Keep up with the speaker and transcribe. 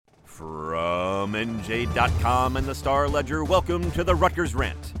From NJ.com and the Star Ledger, welcome to the Rutgers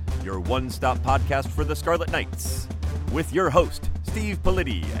Rant, your one-stop podcast for the Scarlet Knights. With your host, Steve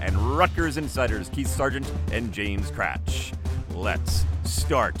Politi, and Rutgers insiders Keith Sargent and James Cratch. Let's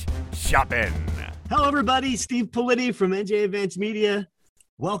start shopping. Hello, everybody. Steve Politi from NJ Advanced Media.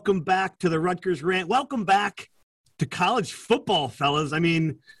 Welcome back to the Rutgers Rant. Welcome back to college football, fellas. I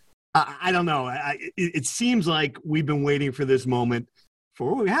mean, I don't know. It seems like we've been waiting for this moment.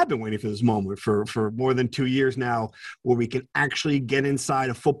 We have been waiting for this moment for more than 2 years now, where we can actually get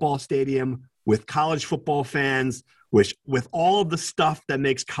inside a football stadium with college football fans, which with all of the stuff that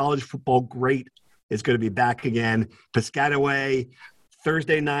makes college football great is going to be back again. Piscataway,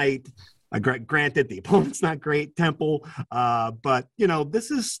 Thursday night. Granted, the opponent's not great, Temple, but you know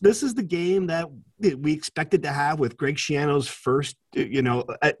this is the game that we expected to have with Greg Schiano's first,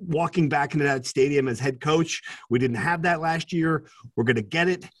 walking back into that stadium as head coach. We didn't have that last year. We're going to get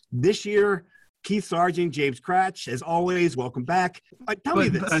it this year. Keith Sargent, James Cratch, as always, welcome back. Tell me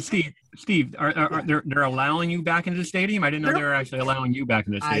this, Steve, they're allowing you back into the stadium? I didn't know they were actually allowing you back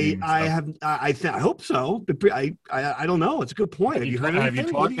into the stadium. I hope so. I don't know. It's a good point. Have you heard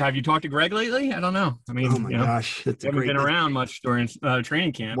anything? Have you talked to Greg lately? I don't know. I mean, oh my gosh, that's haven't been around much during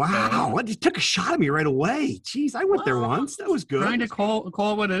training camp. Wow, you took a shot at me right away. Jeez, I went there once. That was good. Trying to call it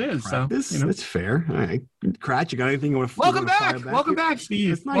what it is. Practice, so that's fair. All right, Cratch, you got anything you want to? Welcome back,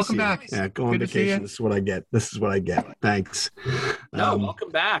 Steve. Nice welcome back. Yeah, go on vacation. This is what I get. Thanks. No, welcome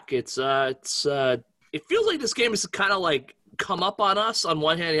back. It feels like this game has kind of like come up on us on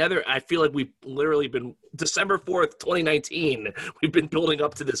one hand and the other. I feel like we've literally been December 4th, 2019. We've been building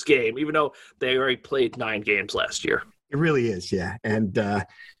up to this game, even though they already played 9 games last year. It really is. Yeah. And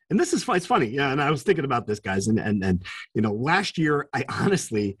this is fun. It's funny. Yeah. And I was thinking about this, guys. And last year, I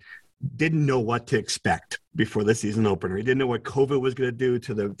honestly didn't know what to expect before the season opener. He didn't know what COVID was going to do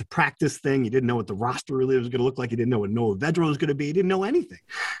to the practice thing. He didn't know what the roster really was going to look like. He didn't know what Noah Vedra was going to be. He didn't know anything.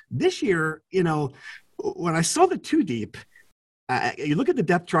 This year, when I saw the two deep, you look at the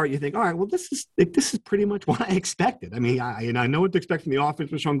depth chart, you think, all right, well, this is pretty much what I expected. I mean, I know what to expect from the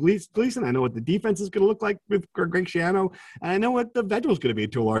offense with Sean Gleason. I know what the defense is going to look like with Greg Schiano. And I know what the Vedra is going to be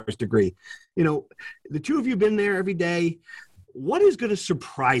to a large degree. The two of you have been there every day. What is going to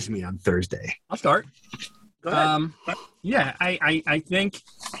surprise me on Thursday? I'll start. Go ahead. I think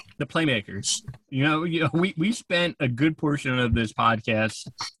the playmakers. We spent a good portion of this podcast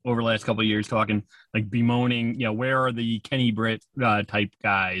over the last couple of years talking, like bemoaning, where are the Kenny Britt type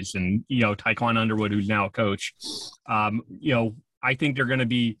guys, and Tyquan Underwood, who's now a coach. I think they're going to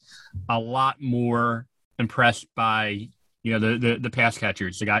be a lot more impressed by the pass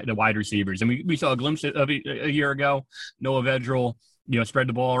catchers, the wide receivers. And we saw a glimpse of it a year ago. Noah Vedra, spread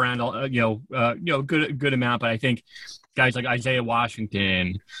the ball around, good amount. But I think guys like Isaiah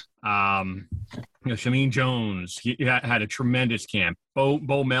Washington, Shameem Jones, he had a tremendous camp.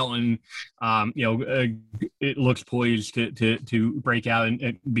 Bo Melton, it looks poised to break out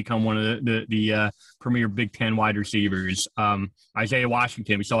and become one of the premier Big Ten wide receivers. Isaiah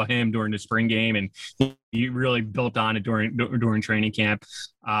Washington, we saw him during the spring game, and he really built on it during training camp.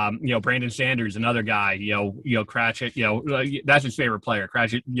 Brandon Sanders, another guy, Cratchit, that's his favorite player.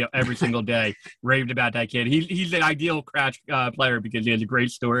 Cratchit, every single day raved about that kid. He's the ideal Cratch player because he has a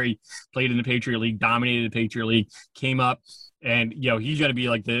great story, played in the Patriot League, dominated the Patriot League, came up. And, he's going to be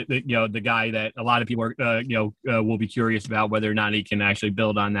like the guy that a lot of people are, will be curious about whether or not he can actually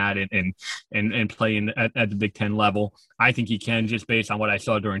build on that and play at the Big Ten level. I think he can, just based on what I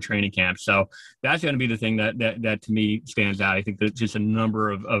saw during training camp. So that's going to be the thing that to me stands out. I think there's just a number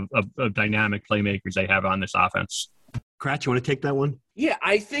of dynamic playmakers they have on this offense. Cratch, you want to take that one? Yeah,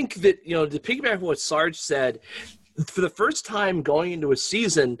 I think that, to piggyback on what Sarge said, for the first time going into a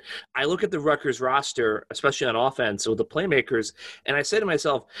season, I look at the Rutgers roster, especially on offense with the playmakers, and I say to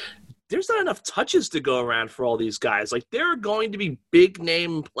myself, there's not enough touches to go around for all these guys. Like, there are going to be big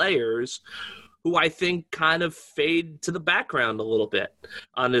name players who I think kind of fade to the background a little bit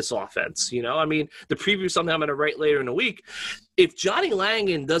on this offense. The preview, something I'm going to write later in the week. If Johnny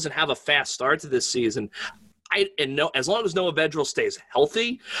Langan doesn't have a fast start to this season, as long as Noah Vedra stays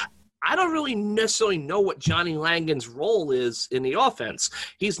healthy, I don't really necessarily know what Johnny Langan's role is in the offense.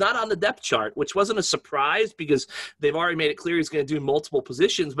 He's not on the depth chart, which wasn't a surprise because they've already made it clear he's going to do multiple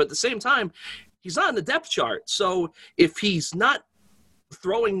positions. But at the same time, he's not on the depth chart. So if he's not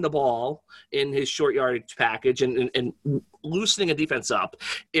throwing the ball in his short yardage package and loosening a defense up,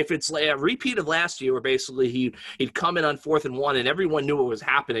 if it's a repeat of last year where basically he'd come in on 4th and 1 and everyone knew what was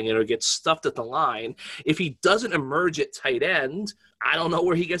happening and it would get stuffed at the line, if he doesn't emerge at tight end, I don't know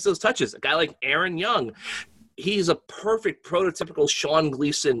where he gets those touches. A guy like Aaron Young, he's a perfect prototypical Sean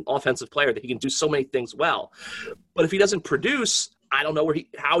Gleason offensive player that he can do so many things well. But if he doesn't produce, I don't know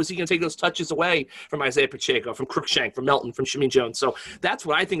how is he going to take those touches away from Isaiah Pacheco, from Cruikshank, from Melton, from Shimmy Jones. So that's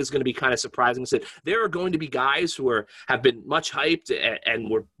what I think is going to be kind of surprising. Is that there are going to be guys who have been much hyped and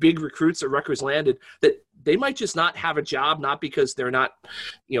were big recruits that Rutgers landed that they might just not have a job, not because they're not,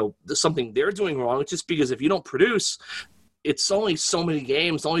 something they're doing wrong. It's just because if you don't produce, it's only so many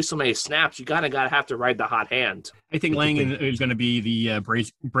games, only so many snaps. You gotta have to ride the hot hand. I think Langan is going to be the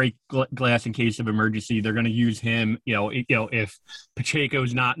break glass in case of emergency. They're going to use him. If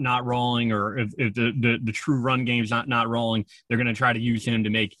Pacheco's not rolling, or if the true run game's not rolling, they're going to try to use him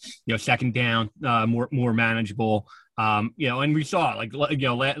to make second down more manageable. And we saw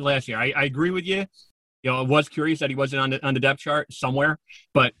last year. I agree with you. I was curious that he wasn't on the depth chart somewhere,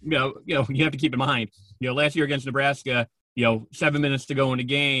 but you have to keep in mind. Last year against Nebraska. 7 minutes to go in the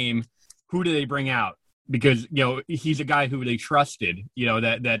game, who do they bring out? Because, he's a guy who they trusted,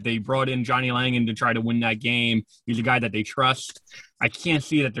 that they brought in Johnny Langan to try to win that game. He's a guy that they trust. I can't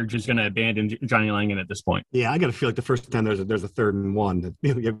see that they're just going to abandon Johnny Langan at this point. Yeah, I got to feel like the first time there's a 3rd and 1,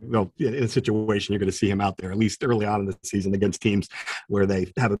 that, in a situation, you're going to see him out there, at least early on in the season against teams where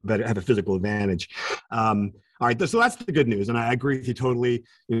they have a physical advantage. All right, so that's the good news, and I agree with you totally.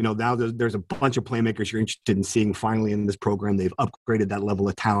 Now there's a bunch of playmakers you're interested in seeing finally in this program. They've upgraded that level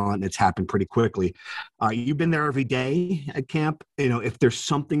of talent, and it's happened pretty quickly. You've been there every day at camp. If there's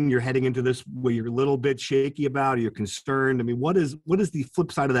something you're heading into this where you're a little bit shaky about, or you're concerned, I mean, what is the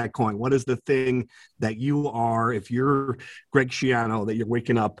flip side of that coin? What is the thing that you are, if you're Greg Schiano, that you're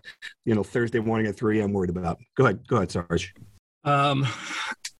waking up, Thursday morning at 3 a.m. worried about? Go ahead, Sarge.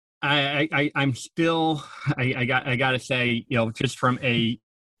 I'm still. I got to say, just from a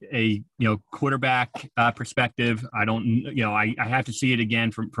quarterback perspective, I don't. I have to see it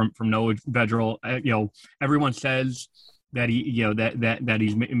again from Noah Vedral. Everyone says that he that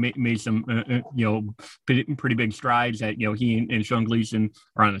he's made some pretty big strides. That he and Sean Gleason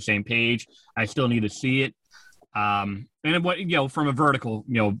are on the same page. I still need to see it. And what from a vertical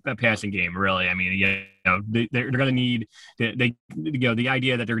passing game, really. I mean, they're going to need the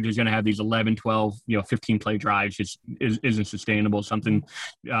idea that they're just going to have these 11, 12, 15 play drives just isn't sustainable. Something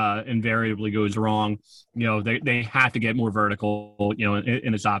invariably goes wrong. They have to get more vertical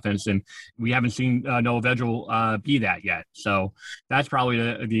in this offense, and we haven't seen Noah Vedral be that yet. So that's probably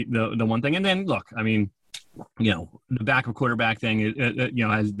the one thing. And then look, I mean, the backup quarterback thing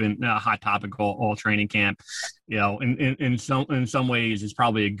has been a hot topic all training camp. In some ways it's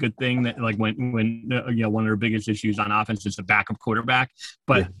probably a good thing that when one of their biggest issues on offense is the backup quarterback.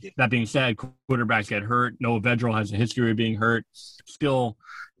 But that being said, quarterbacks get hurt. Noah Vedral has a history of being hurt. Still,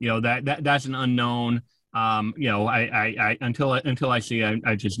 that's an unknown. I until I see,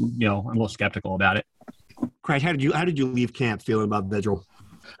 I just I'm a little skeptical about it. Craig, how did you leave camp feeling about Vedral?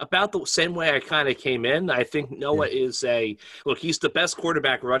 About the same way I kind of came in. I think Noah is he's the best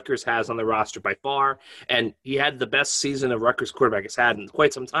quarterback Rutgers has on the roster by far, and he had the best season a Rutgers quarterback has had in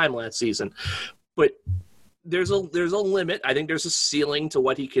quite some time last season. But there's a limit. I think there's a ceiling to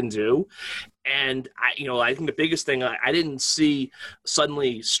what he can do. And I think the biggest thing, I didn't see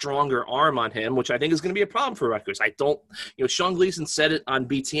suddenly stronger arm on him, which I think is going to be a problem for Rutgers. I don't, Sean Gleason said it on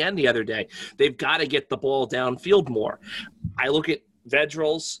BTN the other day. They've got to get the ball downfield more. I look at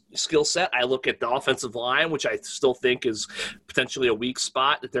Vedral's skill set. I look at the offensive line, which I still think is potentially a weak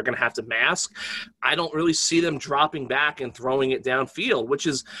spot that they're going to have to mask. I don't really see them dropping back and throwing it downfield, which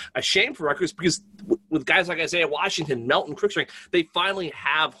is a shame for Rutgers because with guys like Isaiah Washington, Melton, Cruikshank, they finally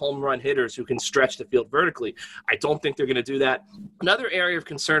have home run hitters who can stretch the field vertically. I don't think they're going to do that. Another area of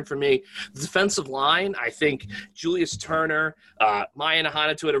concern for me, the defensive line. I think Julius Turner, Maya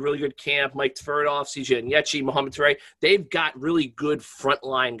Nahanatu had a really good camp, Mike Tverdoff, CJ Onyechi, Mohamed Toure. They've got really good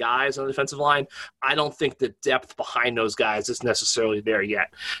frontline guys on the defensive line. I don't think the depth behind those guys is necessarily there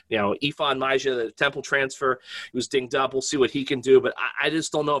yet. Ifan Maja, the Temple transfer, he was dinged up. We'll see what he can do, but I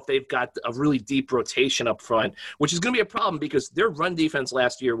just don't know if they've got a really deep rotation up front, which is going to be a problem because their run defense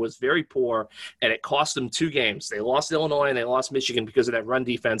last year was very poor, and it cost them 2 games. They lost Illinois and they lost Michigan because of that run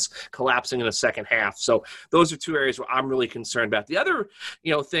defense collapsing in the second half. So those are 2 areas where I'm really concerned about. The other,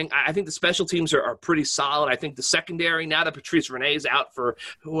 thing, I think the special teams are pretty solid. I think the secondary, now that Patrice Renee's out for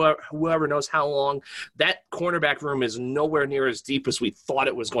whoever knows how long, that cornerback room is nowhere near as deep as we thought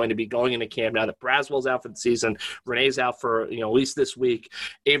it was going to be going into camp. Now that Braswell's out for the season, Renee's out for at least this week.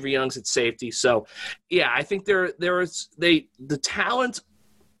 Avery Young's at safety. So yeah, I think the talent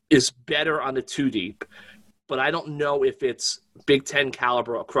is better on the 2 deep, but I don't know if it's Big Ten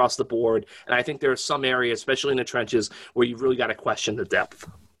caliber across the board. And I think there are some areas, especially in the trenches, where you really got to question the depth.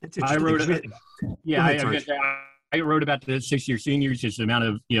 That's I interesting. wrote it. Yeah, I wrote about the 6-year seniors, just the amount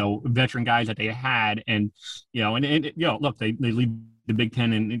of veteran guys that they had, and look, they lead the Big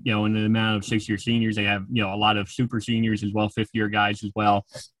Ten in in the amount of 6-year seniors. They have a lot of super seniors as well, 5th-year guys as well.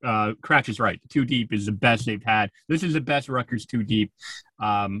 Cratch is right. 2 deep is the best they've had. This is the best Rutgers 2 deep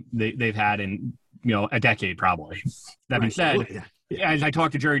they've had in a decade probably. That being said, as I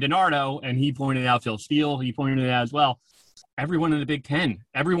talked to Jerry DiNardo and he pointed out Phil Steele, he pointed it out as well. Everyone in the Big Ten,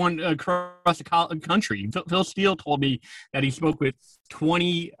 everyone across the country. Phil Steele told me that he spoke with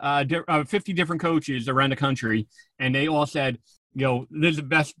 50 different coaches around the country, and they all said, this is the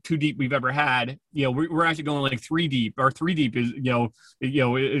best 2 deep we've ever had. We're actually going like 3 deep. Our 3 deep is,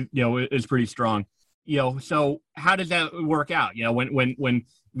 is pretty strong. So how does that work out? When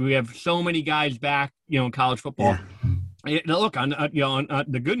we have so many guys back, in college football. Yeah. Look, on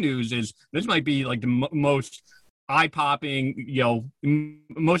the good news is this might be like the most eye-popping,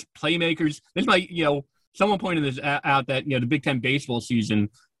 most playmakers. This might, someone pointed this out that, the Big Ten baseball season,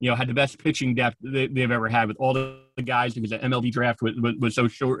 had the best pitching depth they've ever had with all the guys, because the MLB draft was so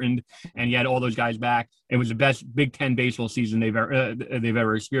shortened, and you had all those guys back. It was the best Big Ten baseball season they've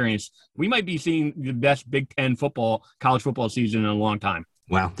ever experienced. We might be seeing the best Big Ten college football season in a long time.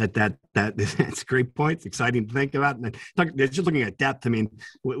 Wow, that's a great point. It's exciting to think about. And just looking at depth, I mean,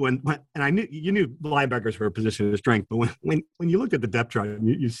 when and I knew you knew linebackers were a position of strength, but when you looked at the depth chart,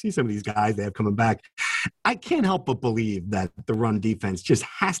 you see some of these guys they have coming back. I can't help but believe that the run defense just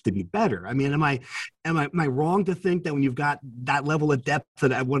has to be better. I mean, am I wrong to think that when you've got that level of depth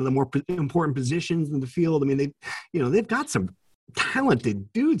at one of the more important positions in the field? I mean, they've got some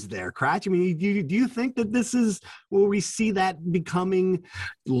talented dudes there, Cratch. I mean, do you think that this is where we see that becoming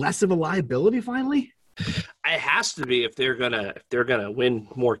less of a liability finally? It has to be if they're gonna win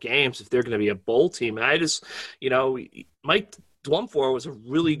more games, if they're gonna be a bowl team. And I just, Mike Dwumfor was a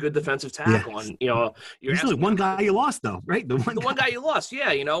really good defensive tackle. Yeah. And you're the one guy you lost though, right? The one guy you lost, yeah.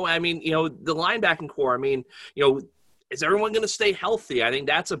 I mean, the linebacking core. I mean, is everyone going to stay healthy? I think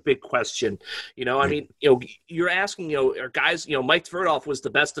that's a big question. I mean, you're asking, are guys, Mike Tverdoff was the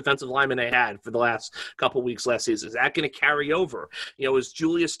best defensive lineman they had for the last couple of weeks last season. Is that going to carry over? Is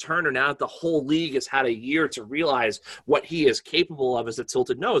Julius Turner, now that the whole league has had a year to realize what he is capable of as a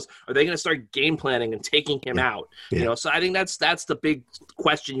tilted nose, are they going to start game planning and taking him out? Yeah. So I think that's the big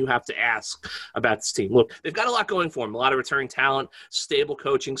question you have to ask about this team. Look, they've got a lot going for them, a lot of returning talent, stable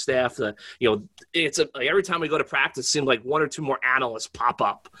coaching staff. It's every time we go to practice, like 1 or 2 more analysts pop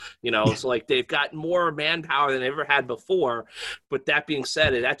up, so like they've got more manpower than they ever had before. But that being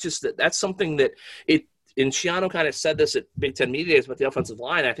said, that's something that and Shiano kind of said this at Big Ten Media Days about the offensive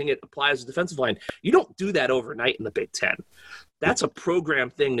line. I think it applies to the defensive line. You don't do that overnight in the Big Ten. That's a program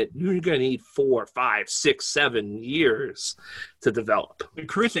thing that you're going to need 4, 5, 6, 7 years to develop.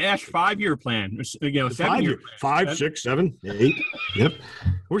 Chris Ash 5-year plan, 7-year, 5, 6, 7, 8. Yep.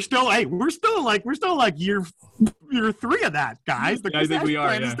 We're still like year 3 of that, guys. I think we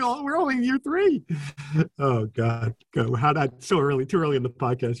are. Yeah. We're only in year 3. Oh God, how that so early? Too early in the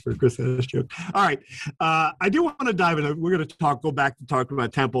podcast for a Chris Ash joke. All right, I do want to dive in. We're going to go back to talk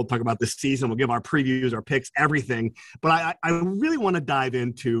about Temple, talk about the season. We'll give our previews, our picks, everything. But I really want to dive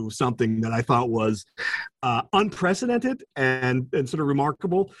into something that I thought was unprecedented and sort of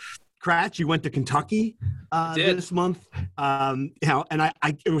remarkable. Cratch, you went to Kentucky this month, and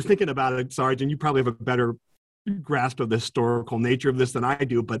I was thinking about it, Sarge, and you probably have a better grasp of the historical nature of this than I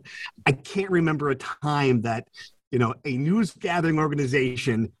do, but I can't remember a time that a news gathering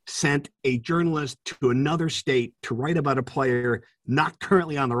organization sent a journalist to another state to write about a player not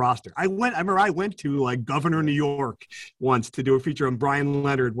currently on the roster. I went to like Governor New York once to do a feature on Brian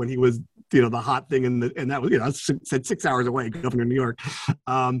Leonard when he was the hot thing and that was said 6 hours away, Governor New York.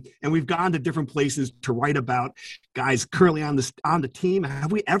 And we've gone to different places to write about guys currently on the team.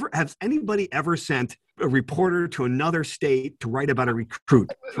 Has anybody ever sent a reporter to another state to write about a recruit?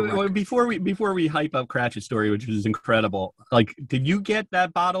 Before we hype up Cratch's story, which is incredible, like, did you get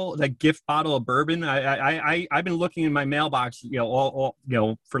that gift bottle of bourbon? I've been looking in my mailbox, all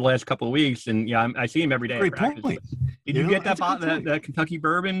for the last couple of weeks, and I see him every day. Great point. Did you get that Kentucky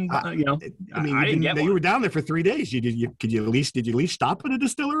bourbon? I mean, I didn't get one. You were down there for 3 days. Did you at least stop at a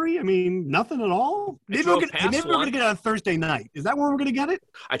distillery? I mean, nothing at all. Maybe we're going to get it on Thursday night. Is that where we're going to get it?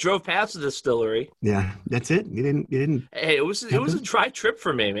 I drove past the distillery. Yeah, that's it. You didn't. Hey, it was a dry trip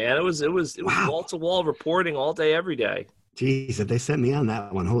for me, man. It was wall to wall reporting all day, every day. Jeez, if they sent me on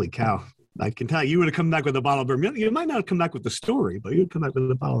that one, holy cow! I can tell you would have come back with a bottle of bourbon. You might not come back with the story, but you'd come back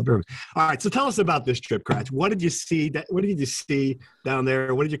with a bottle of bourbon. All right, so tell us about this trip, Cratch. What did you see? What did you see down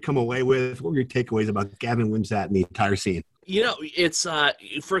there? What did you come away with? What were your takeaways about Gavin Wimsatt and the entire scene? It's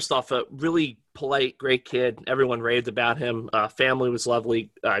first off a really polite, great kid. Everyone raved about him. Family was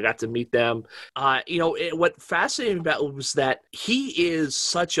lovely. I got to meet them. What fascinated me about it was that he is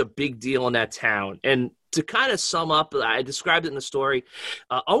such a big deal in that town. And to kind of sum up, I described it in the story.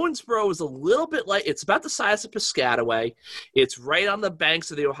 Owensboro is a little bit like, it's about the size of Piscataway. It's right on the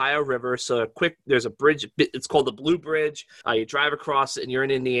banks of the Ohio River. So there's a bridge. It's called the Blue Bridge. You drive across it and you're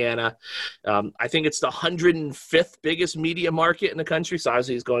in Indiana. I think it's the 105th biggest media market in the country. So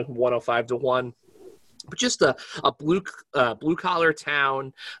obviously he's going from 105 to 1. But just a blue collar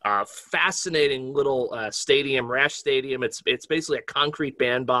town, fascinating little stadium, Rash Stadium. It's basically a concrete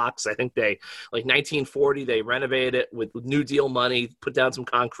bandbox. I think 1940 they renovated it with New Deal money, put down some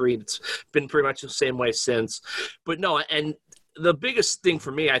concrete. It's been pretty much the same way since. But no, and the biggest thing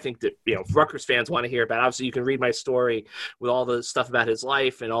for me, I think that Rutgers fans want to hear about. Obviously, you can read my story with all the stuff about his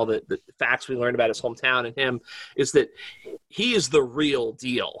life and all the facts we learned about his hometown and him. Is that he is the real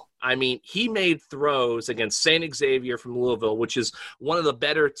deal. I mean, he made throws against St. Xavier from Louisville, which is one of the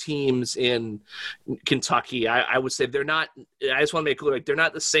better teams in Kentucky. I would say they're not – I just want to make it clear, they're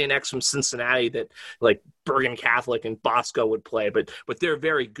not the St. X from Cincinnati that, Bergen Catholic and Bosco would play, but they're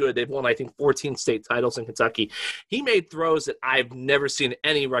very good. They've won, I think, 14 state titles in Kentucky. He made throws that I've never seen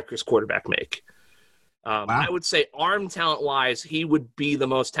any Rutgers quarterback make. Wow. I would say arm talent-wise, he would be the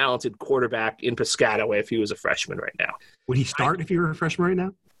most talented quarterback in Piscataway if he was a freshman right now. Would he start if he were a freshman right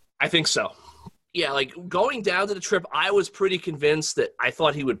now? I think so. Yeah, going down to the trip, I was pretty convinced that I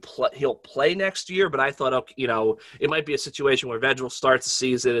thought he'll play next year, but I thought, it might be a situation where Vedral starts the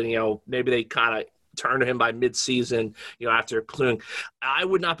season and, maybe they kind of turn to him by mid-season, after clearing. I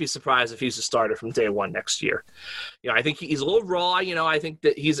would not be surprised if he's a starter from day one next year. I think he's a little raw. I think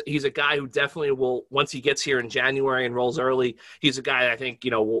that he's a guy who definitely will, once he gets here in January and rolls early, he's a guy that I think,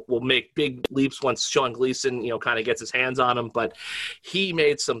 will make big leaps once Sean Gleason, kind of gets his hands on him. But he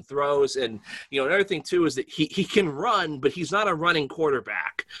made some throws. And, another thing, too, is that he can run, but he's not a running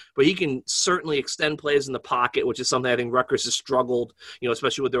quarterback. But he can certainly extend plays in the pocket, which is something I think Rutgers has struggled,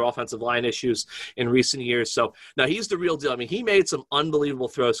 especially with their offensive line issues in recent years. So, now he's the real deal. I mean, he made some unbelievable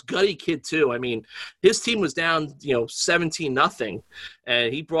throws. Gutty kid, too. I mean, his team was down, 17-0,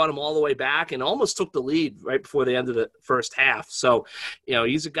 and he brought him all the way back and almost took the lead right before the end of the first half. So,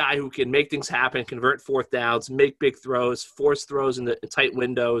 he's a guy who can make things happen, convert fourth downs, make big throws, force throws in the tight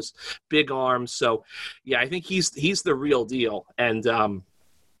windows, big arms. So, yeah, I think he's the real deal. And,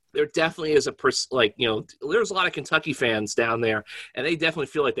 there definitely is there's a lot of Kentucky fans down there, and they definitely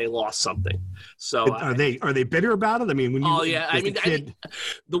feel like they lost something. So are they bitter about it? I mean, when you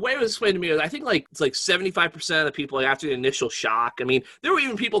the way it was explained to me is I think it's 75% of the people after the initial shock. I mean, there were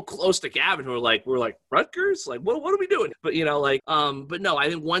even people close to Gavin who were like Rutgers, what are we doing? But but no, I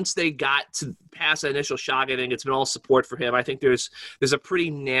think once they got to past that initial shock, I think it's been all support for him. I think there's a pretty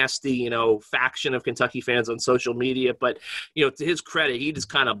nasty faction of Kentucky fans on social media, but to his credit, he just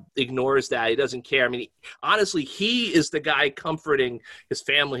kind of ignores that. He doesn't care. I mean, honestly, he is the guy comforting his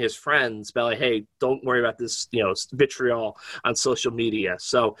family, his friends, about hey, don't worry about this, vitriol on social media.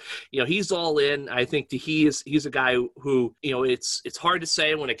 So, he's all in. I think that he's a guy who, it's hard to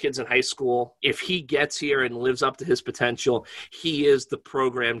say when a kid's in high school. If he gets here and lives up to his potential, he is the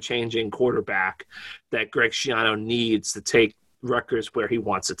program-changing quarterback that Greg Schiano needs to take Rutgers where he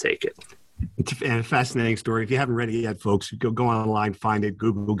wants to take it. It's a fascinating story. If you haven't read it yet, folks, go online, find it,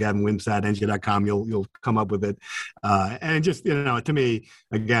 Google Gavin Wimsatt, NJ.com. You'll come up with it. And just, to me,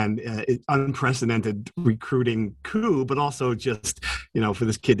 again, unprecedented recruiting coup, but also just, for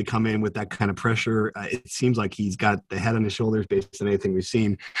this kid to come in with that kind of pressure, it seems like he's got the head on his shoulders based on anything we've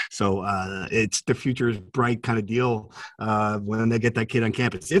seen. So it's the future is bright kind of deal when they get that kid on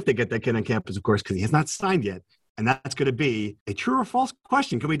campus. If they get that kid on campus, of course, because he has not signed yet. And that's going to be a true or false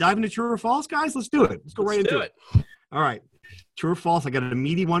question. Can we dive into true or false, guys? Let's do it. Let's go right into it. All right. True or false? I got a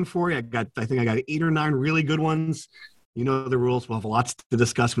meaty one for you. I think I got 8 or 9 really good ones. You know the rules. We'll have lots to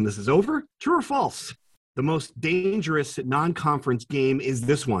discuss when this is over. True or false? The most dangerous non-conference game is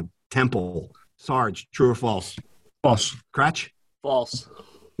this one. Temple. Sarge, true or false? False. Cratch? False.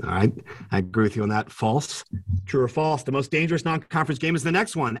 All right. I agree with you on that. False. True or false? The most dangerous non-conference game is the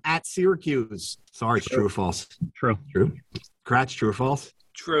next one at Syracuse. Sarge, true or false? True. True. Cratch, true or false?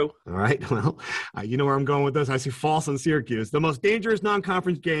 True. All right. Well, you know where I'm going with this. I see false on Syracuse. The most dangerous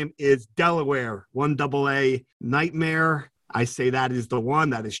non-conference game is Delaware. 1AA nightmare. I say that is the one.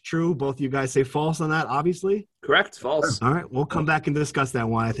 That is true. Both of you guys say false on that, obviously. Correct. False. All right. We'll come back and discuss that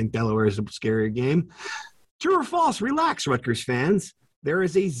one. I think Delaware is a scarier game. True or false? Relax, Rutgers fans. There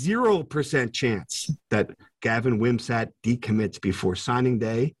is a 0% chance that Gavin Wimsatt decommits before signing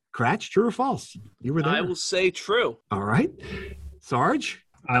day. Cratch, true or false? You were there. I will say true. All right. Sarge?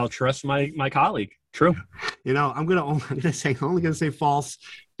 I'll trust my colleague. True. I'm only going to say false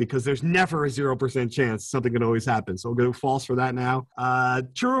because there's never a 0% chance something could always happen. So we'll go false for that now.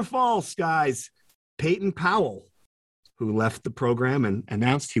 True or false, guys? Peyton Powell, who left the program and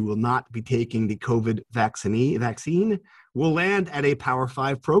announced he will not be taking the COVID vaccine, will land at a Power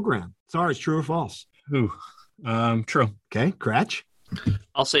 5 program. Sarge, true or false? True. Okay, Cratch?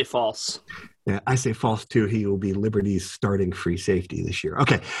 I'll say false. Yeah, I say false too. He will be Liberty's starting free safety this year.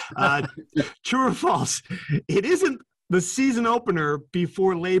 Okay, true or false? It isn't the season opener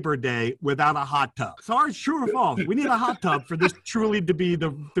before Labor Day without a hot tub. Sarge, true or false? We need a hot tub for this truly to be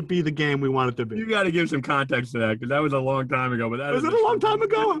the game we want it to be. You got to give some context to that because that was a long time ago. But was it a long time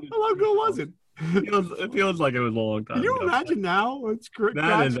ago? How long ago was it? It feels like it was a long time. Can you imagine now? It's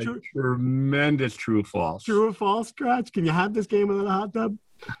that is a tremendous true or false. True or false, Scratch? Can you have this game without a hot tub?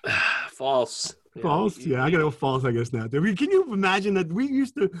 False. False? Yeah, I got to go false, I guess, now. Can you imagine that we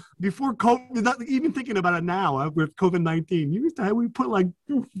used to, before COVID, not even thinking about it now with COVID-19, we put like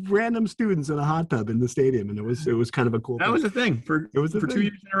random students in a hot tub in the stadium, and it was kind of a cool thing. That was a thing for 2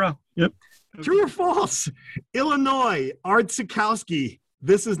 years in a row. Yep. True or false? Illinois, Art Sikowski.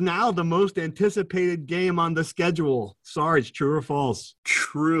 This is now the most anticipated game on the schedule. Sarge, true or false?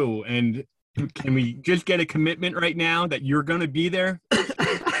 True. And can we just get a commitment right now that you're going to be there?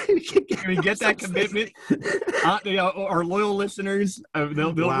 Can we get that commitment? Our loyal listeners,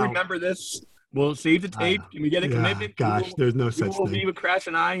 they'll remember this. We'll save the tape. Can we get a commitment? Gosh, there's no such thing. Will be with Crash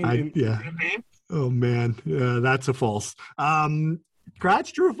and I in the campaign? Oh, man. That's a false.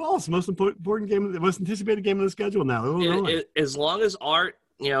 Cratch, true or false? Most important game, the most anticipated game of the schedule now. As long as Art,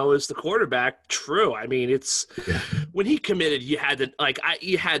 is the quarterback, true. I mean, when he committed, you had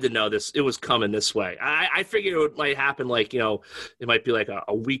to know this. It was coming this way. I figured it might happen it might be like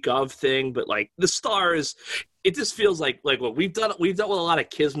a week of thing, but like the Stars, it just feels like what we've done with a lot of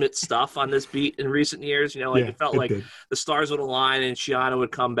kismet stuff on this beat in recent years. It felt like the Stars would align and Shiana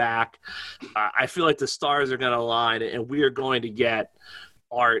would come back. I feel like the Stars are going to align and we are going to get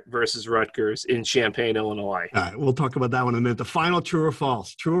Art versus Rutgers in Champaign, Illinois. All right, we'll talk about that one in a minute. The final true or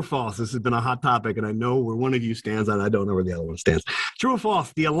false. True or false? This has been a hot topic, and I know where one of you stands, and I don't know where the other one stands. True or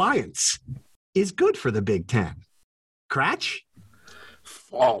false? The alliance is good for the Big Ten. Cratch?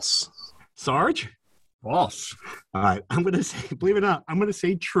 False. Sarge? False. All right, I'm going to say, believe it or not, I'm going to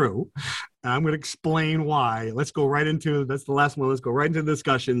say true. And I'm going to explain why. Let's go right into, that's the last one. Let's go right into the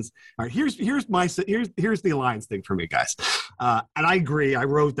discussions. All right, here's the alliance thing for me, guys. And I agree. I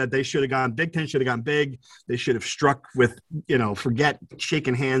wrote that they should have gone, Big Ten should have gone big. They should have struck with, forget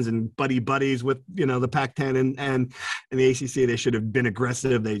shaking hands and buddies with, the Pac-10 and the ACC. They should have been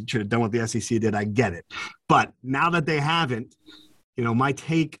aggressive. They should have done what the SEC did. I get it. But now that they haven't, my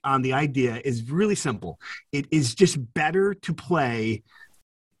take on the idea is really simple. It is just better to play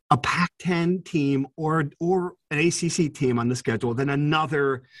a Pac-10 team or an ACC team on the schedule than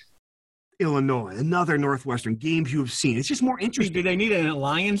another Illinois, another Northwestern games you've seen. It's just more interesting. Do they need an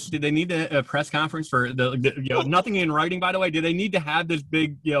alliance? Do they need a press conference for nothing in writing, by the way? Do they need to have this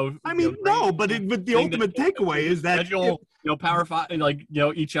big, no, but the ultimate takeaway is that Power 5,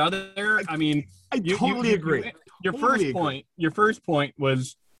 each other. I mean, I totally agree. Your first point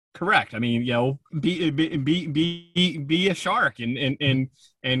was correct. I mean, be a shark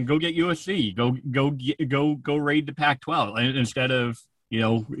and go get USC. Go raid the Pac-12 instead of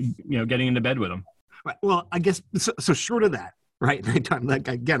getting into bed with them. Right. Well, I guess so. Short of that, right? Like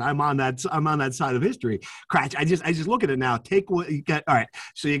again, I'm on that side of history. Cratch. I just look at it now. Take what you got. All right.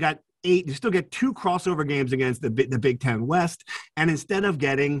 So you got 8. You still get 2 crossover games against the Big Ten West, and instead of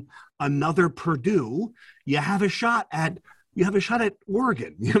getting another Purdue, you have a shot at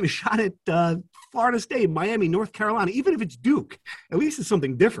Oregon. You have a shot at Florida State, Miami, North Carolina. Even if it's Duke, at least it's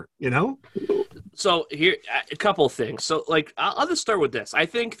something different, So here, a couple of things. So I'll just start with this. I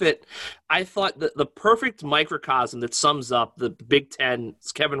think that I thought that the perfect microcosm that sums up the Big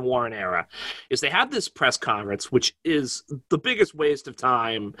Ten's Kevin Warren era is they have this press conference, which is the biggest waste of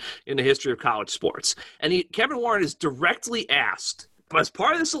time in the history of college sports. And Kevin Warren is directly asked, as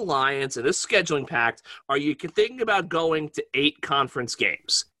part of this alliance and this scheduling pact, are you thinking about going to 8 conference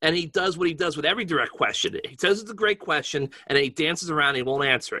games? And he does what he does with every direct question. He says it's a great question, and then he dances around and he won't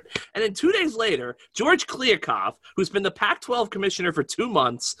answer it. And then 2 days later, George Kliavkoff, who's been the Pac-12 commissioner for 2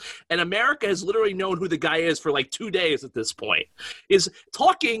 months, and America has literally known who the guy is for 2 days at this point, is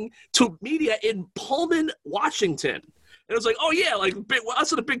talking to media in Pullman, Washington. And it was oh yeah,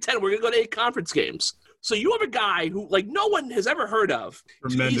 us in the Big Ten, we're going to go to 8 conference games. So you have a guy who, no one has ever heard of.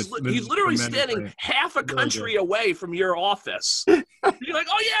 He's literally standing half a country away from your office. You're like,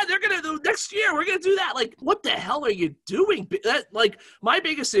 oh yeah, they're gonna do next year. We're gonna do that. Like, what the hell are you doing? That, like, my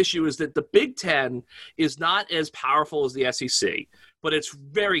biggest issue is that the Big Ten is not as powerful as the SEC, but it's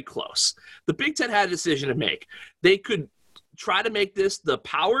very close. The Big Ten had a decision to make. They could try to make this the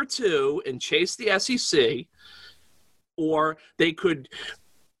Power 2 and chase the SEC, or they could,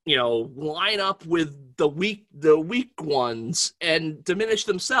 line up with the weak ones and diminish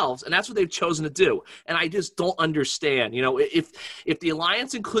themselves, and that's what they've chosen to do. And I just don't understand. If the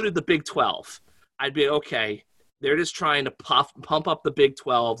alliance included the Big 12, I'd be okay. They're just trying to pump up the Big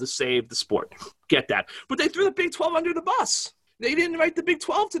 12 to save the sport. Get that? But they threw the Big 12 under the bus. They didn't invite the Big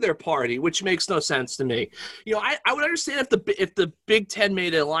 12 to their party, which makes no sense to me. I would understand if the Big 10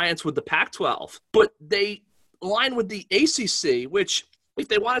 made an alliance with the Pac-12, but they aligned with the ACC, which, if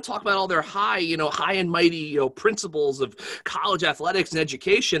they want to talk about all their high and mighty, principles of college athletics and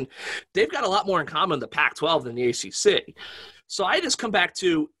education, they've got a lot more in common with the Pac-12 than the ACC. So I just come back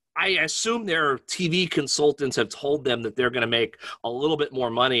to, I assume their TV consultants have told them that they're going to make a little bit more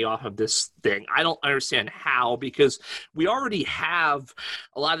money off of this thing. I don't understand how, because we already have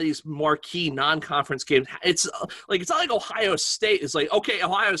a lot of these marquee non-conference games. It's not like Ohio State is like, okay,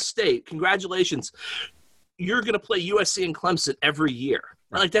 Ohio State, congratulations, you're going to play USC and Clemson every year.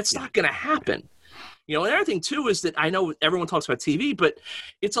 Right. Like, that's not going to happen. Another thing, too, is that I know everyone talks about TV, but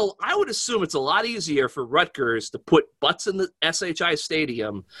I would assume it's a lot easier for Rutgers to put butts in the SHI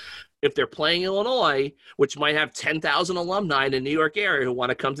Stadium if they're playing Illinois, which might have 10,000 alumni in the New York area who want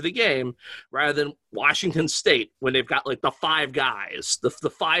to come to the game, rather than Washington State when they've got, like, the 5 guys, the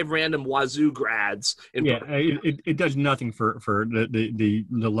 5 random Wazoo grads. It does nothing for the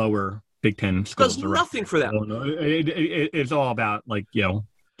lower Big Ten schools. Does nothing for them. It's all about,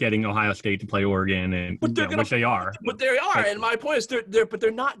 getting Ohio State to play Oregon, and which they are. But they are, and my point is,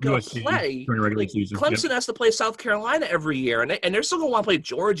 they're not going to play. Clemson has to play South Carolina every year, and they're still going to want to play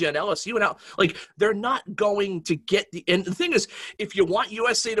Georgia and LSU, and they're not going to get the. And the thing is, if you want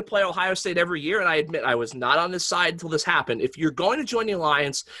USC to play Ohio State every year, and I admit I was not on this side until this happened, if you're going to join the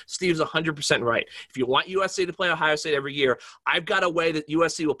alliance, Steve's 100% right. If you want USC to play Ohio State every year, I've got a way that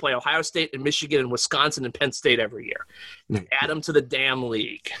USC will play Ohio State and Michigan and Wisconsin and Penn State every year. Add them to the damn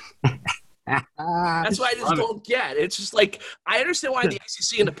league. That's why I just don't get. It's just like, I understand why the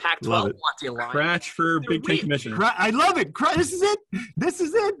ACC and the Pac-12 want the alliance. Scratch for Big Ten commissioner. I love it. This is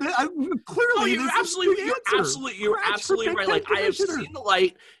it. Clearly, you're absolutely right. Like, I have seen the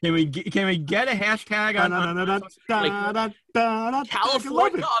light. Can we get a hashtag on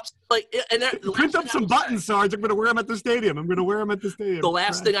California Cups? Print up some buttons, Sarge. I'm going to wear them at the stadium. The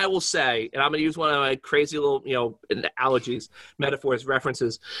last thing I will say, and I'm going to use one of my crazy little, analogies, metaphors,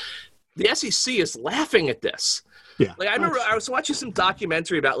 references. The SEC is laughing at this. Yeah. I remember I was watching some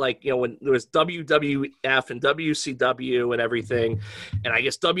documentary about, when there was WWF and WCW and everything, and I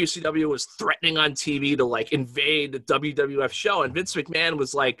guess WCW was threatening on TV to, invade the WWF show, and Vince McMahon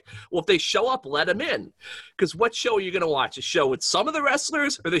was like, well, if they show up, let them in. Because what show are you going to watch? A show with some of the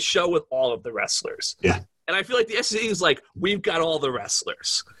wrestlers or the show with all of the wrestlers? Yeah. And I feel like the SEC is like, we've got all the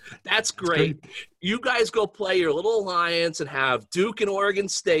wrestlers. That's great. You guys go play your little alliance and have Duke and Oregon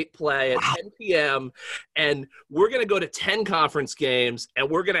State play at 10 p.m. And we're going to go to 10 conference games, and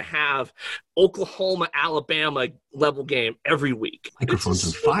we're going to have Oklahoma, Alabama level game every week. Microphone's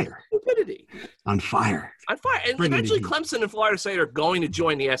on fire. Stupidity. On fire. And eventually Clemson and Florida State are going to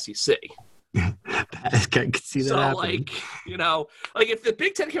join the SEC. Yeah, I can see that happening. If the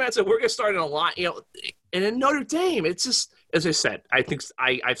Big Ten came out and said, we're going to start in a lot, and in Notre Dame, it's just, as I said, I think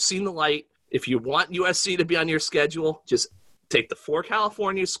I've seen the light. If you want USC to be on your schedule, just take the 4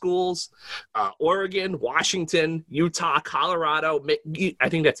 California schools, Oregon, Washington, Utah, Colorado. I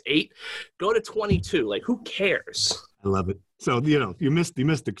think that's 8. Go to 22. Who cares? I love it. So, you missed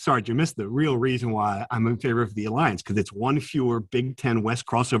the real reason why I'm in favor of the alliance, because it's 1 fewer Big Ten West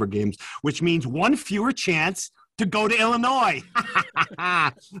crossover games, which means 1 fewer chance to go to Illinois.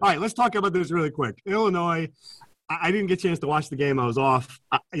 All right, let's talk about this really quick. Illinois, I didn't get a chance to watch the game. I was off.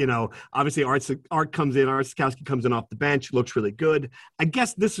 Obviously Art comes in. Art Sikowski comes in off the bench. Looks really good. I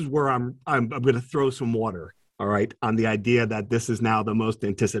guess this is where I'm going to throw some water, all right, on the idea that this is now the most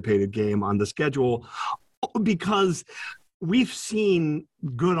anticipated game on the schedule, because we've seen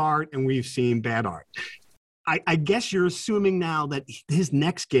good art and we've seen bad art. I guess you're assuming now that his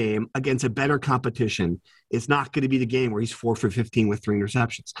next game against a better competition is not going to be the game where he's 4 for 15 with 3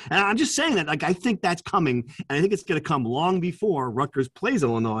 interceptions. And I'm just saying that, I think that's coming, and I think it's going to come long before Rutgers plays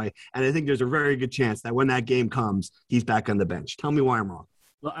Illinois, and I think there's a very good chance that when that game comes, he's back on the bench. Tell me why I'm wrong.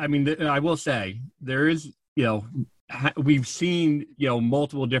 Well, I mean, I will say there is, we've seen,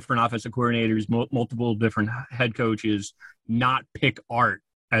 multiple different offensive coordinators, multiple different head coaches, not pick Art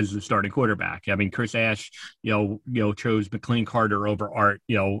as the starting quarterback. I mean, Chris Ash, chose McLean Carter over Art,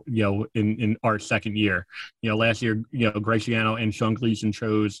 in Art's second year. Last year, Greg Schiano and Sean Gleason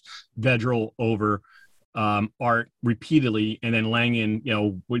chose Vedral over Art repeatedly, and then Langen,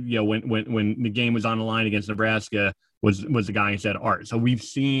 when the game was on the line against Nebraska, was the guy who said Art. So we've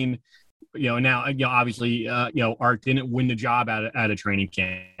seen. Now, obviously, Art didn't win the job at a training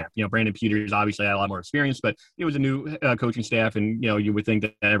camp. Brandon Peters obviously had a lot more experience, but it was a new coaching staff, and, you would think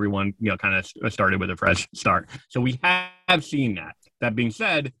that everyone, kind of started with a fresh start. So we have seen that. That being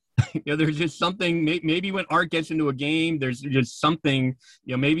said, there's just something, maybe when Art gets into a game, there's just something,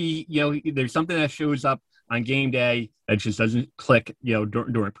 maybe, there's something that shows up on game day that just doesn't click,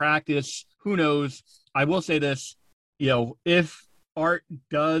 during practice. Who knows? I will say this, if Art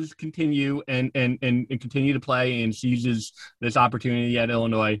does continue and continue to play and seizes this opportunity at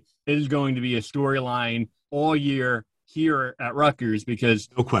Illinois, it is going to be a storyline all year here at Rutgers, because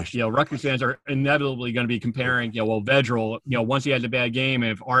no question, Rutgers fans are inevitably going to be comparing, Vedral, once he has a bad game,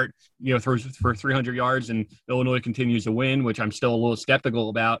 and if Art, throws for 300 yards and Illinois continues to win, which I'm still a little skeptical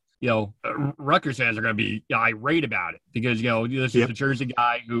about, Rutgers fans are going to be irate about it, because, this is a Jersey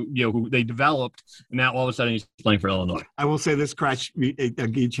guy who they developed, and now all of a sudden he's playing for Illinois. I will say this, Crash, I'll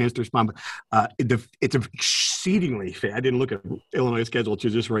give you a chance to respond, but it's exceedingly fair. I didn't look at Illinois' schedule to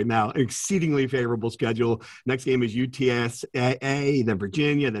just right now. Exceedingly favorable schedule. Next game is UTSA, then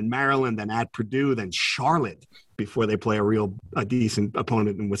Virginia, then Maryland, then at Purdue, then Charlotte, before they play a decent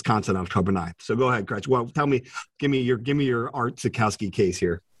opponent in Wisconsin on October 9th. So go ahead, Gretch. Well, give me your Art Sikowski case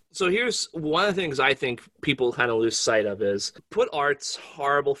here. So here's one of the things I think people kind of lose sight of is put Art's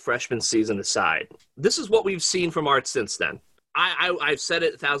horrible freshman season aside. This is what we've seen from Art since then. I've said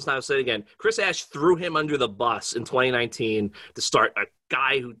it 1,000 times, I'll say it again. Chris Ash threw him under the bus in 2019 to start a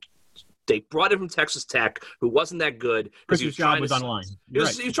guy who they brought him from Texas Tech, who wasn't that good because his job was on the line. He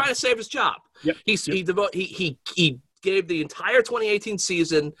was trying to save his job. Yep. He gave the entire 2018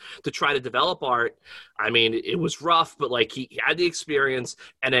 season to try to develop Art. I mean, it was rough, but he had the experience.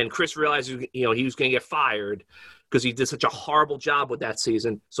 And then Chris realized he was going to get fired because he did such a horrible job with that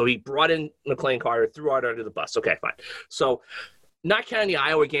season. So he brought in McLean Carter, threw Art under the bus. Okay, fine. So not counting the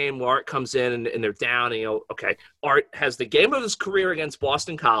Iowa game where Art comes in and they're down. And, Art has the game of his career against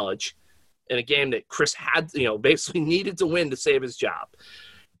Boston College in a game that Chris had, basically needed to win to save his job.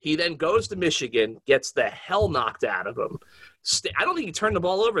 He then goes to Michigan, gets the hell knocked out of him. I don't think he turned the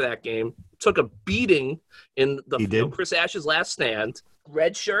ball over that game. Took a beating in Chris Ash's last stand.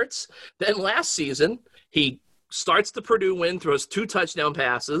 Red shirts. Then last season, he starts the Purdue win, throws 2 touchdown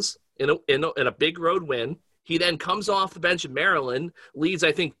passes in a big road win. He then comes off the bench in Maryland, leads,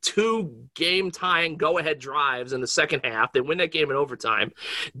 I think, 2 game-tying go-ahead drives in the second half. They win that game in overtime.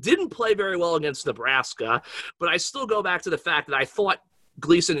 Didn't play very well against Nebraska, but I still go back to the fact that I thought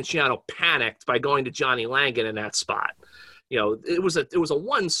Gleason and Schiano panicked by going to Johnny Langen in that spot. It was a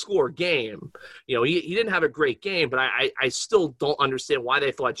 1-score game. He didn't have a great game, but I still don't understand why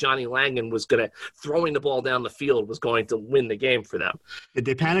they thought Johnny Langen was throwing the ball down the field was going to win the game for them. Did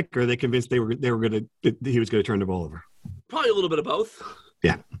they panic, or are they convinced he was going to turn the ball over? Probably a little bit of both.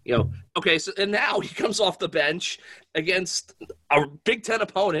 Yeah. Okay. So, and now he comes off the bench against a Big Ten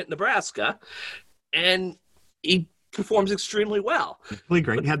opponent, Nebraska, and he performs extremely well. Really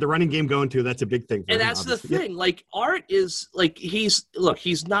great. He had the running game going too. That's a big thing. And that's the thing. Art is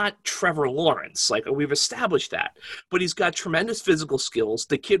he's not Trevor Lawrence. We've established that, but he's got tremendous physical skills.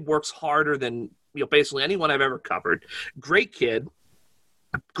 The kid works harder than basically anyone I've ever covered. Great kid.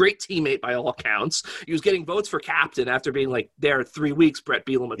 Great teammate by all accounts. He was getting votes for captain after being there 3 weeks, Brett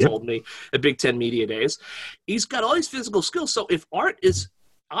Bielema had told me at Big Ten Media Days. He's got all these physical skills. So if Art is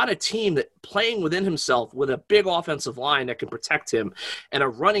on a team that playing within himself with a big offensive line that can protect him and a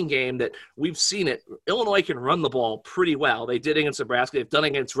running game that we've seen it, Illinois can run the ball pretty well. They did against Nebraska. They've done it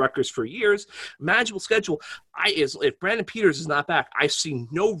against Rutgers for years. Manageable schedule. If Brandon Peters is not back, I see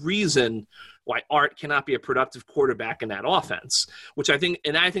no reason why Art cannot be a productive quarterback in that offense, I think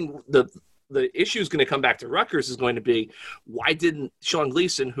the issue is going to come back to Rutgers is going to be, why didn't Sean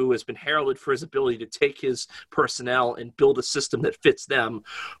Gleason, who has been heralded for his ability to take his personnel and build a system that fits them,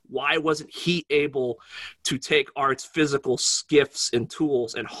 why wasn't he able to take Art's physical gifts and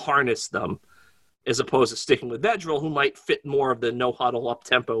tools and harness them, as opposed to sticking with Vedral, who might fit more of the no-huddle,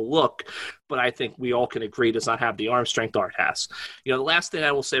 up-tempo look, but I think we all can agree does not have the arm strength Art has. The last thing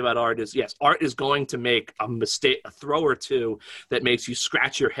I will say about Art is, yes, Art is going to make a mistake, a throw or two that makes you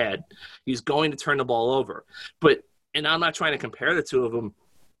scratch your head. He's going to turn the ball over. And I'm not trying to compare the two of them.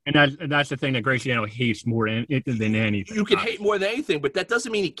 And that's the thing that Graciano hates more than anything. You can hate more than anything, but that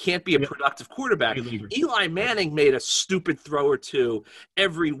doesn't mean he can't be a productive quarterback. Eli Manning made a stupid throw or two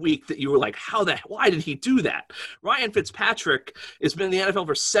every week that you were like, why did he do that? Ryan Fitzpatrick has been in the NFL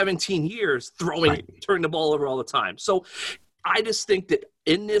for 17 years, turning the ball over all the time. So I just think that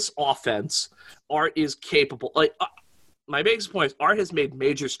in this offense, Art is capable. My biggest point is Art has made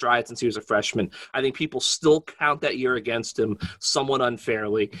major strides since he was a freshman. I think people still count that year against him somewhat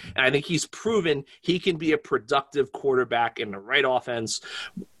unfairly. And I think he's proven he can be a productive quarterback in the right offense,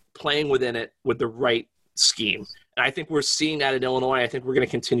 playing within it with the right scheme. And I think we're seeing that in Illinois. I think we're going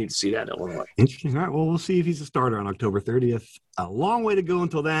to continue to see that in Illinois. Interesting. All right. Well, we'll see if he's a starter on October 30th. A long way to go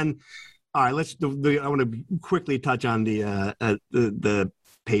until then. All right. I want to quickly touch on the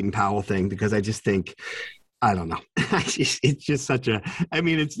Peyton Powell thing, because I just think – I don't know. It's just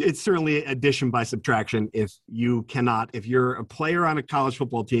it's certainly addition by subtraction. If you're a player on a college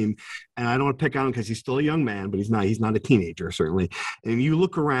football team, and I don't want to pick on him because he's still a young man, but he's not a teenager, certainly. And you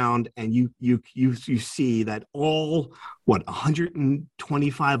look around and you see that all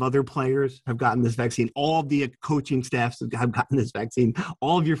 125 other players have gotten this vaccine. All of the coaching staffs have gotten this vaccine.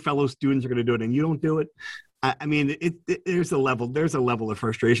 All of your fellow students are going to do it, and you don't do it. I mean, there's a level of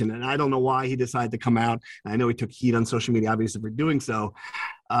frustration, and I don't know why he decided to come out. I know he took heat on social media, obviously, for doing so.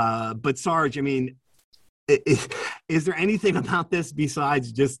 But Sarge, I mean, is there anything about this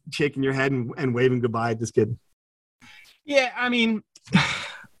besides just shaking your head and waving goodbye at this kid? Yeah, I mean,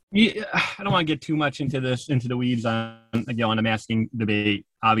 I don't want to get too much into the weeds on the masking debate,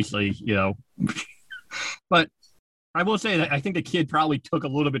 obviously, but I will say that I think the kid probably took a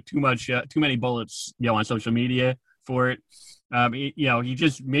little bit too many bullets, on social media for it. He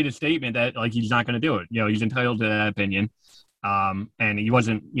just made a statement that he's not going to do it. He's entitled to that opinion. And he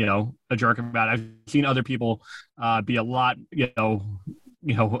wasn't, a jerk about it. I've seen other people be a lot, a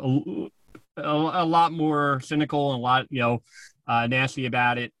lot more cynical and a lot, nasty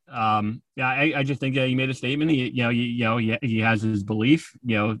about it. I just think he made a statement. He has his belief.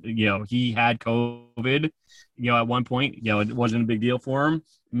 He had COVID. At one point, it wasn't a big deal for him.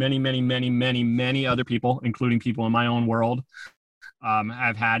 Many other people, including people in my own world,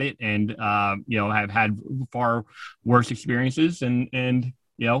 have had it and have had far worse experiences. And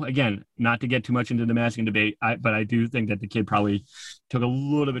again, not to get too much into the masking debate, but I do think that the kid probably took a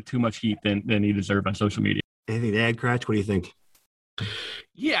little bit too much heat than he deserved on social media. Anything to add, Cratch? What do you think?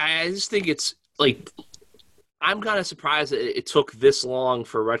 Yeah, I just think it's I'm kind of surprised that it took this long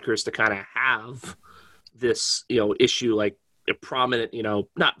for Rutgers to kind of have this, issue like a prominent,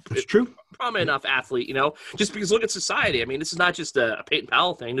 That's true. Prominent enough athlete, just because look at society. I mean, this is not just a Peyton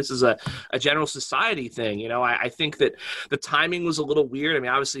Powell thing. This is a general society thing. I think that the timing was a little weird. I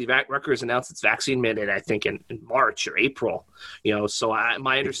mean, obviously Rutgers announced its vaccine mandate, I think in March or April, so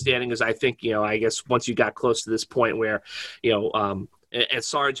my understanding is, I think, I guess once you got close to this point where, and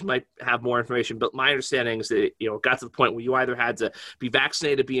Sarge might have more information, but my understanding is that it got to the point where you either had to be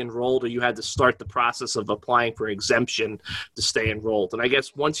vaccinated to be enrolled, or you had to start the process of applying for exemption to stay enrolled. And I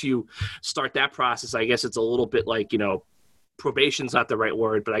guess once you start that process, I guess it's a little bit like, probation's not the right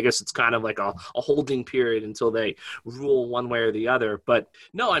word, but I guess it's kind of like a holding period until they rule one way or the other. But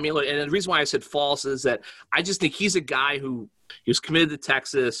no, I mean, look, and the reason why I said false is that I just think he's a guy who he was committed to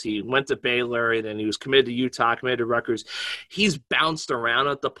Texas. He went to Baylor, and then he was committed to Utah, committed to Rutgers. He's bounced around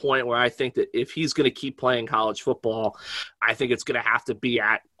at the point where I think that if he's going to keep playing college football, I think it's going to have to be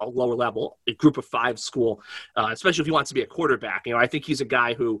at a lower level, a group of five school, especially if he wants to be a quarterback. I think he's a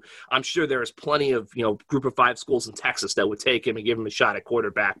guy who I'm sure there's plenty of, group of five schools in Texas that would take him and give him a shot at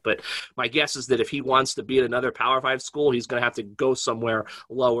quarterback. But my guess is that if he wants to be at another Power 5 school, he's going to have to go somewhere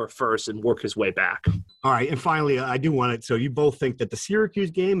lower first and work his way back. All right. And finally, I do want it. So you both think that the Syracuse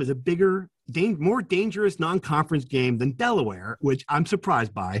game is a bigger, more dangerous non-conference game than Delaware, which I'm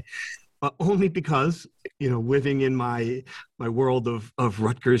surprised by, only because, living in my world of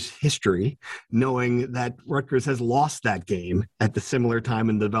Rutgers history, knowing that Rutgers has lost that game at the similar time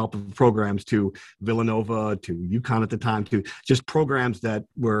in the development of programs to Villanova, to UConn at the time, to just programs that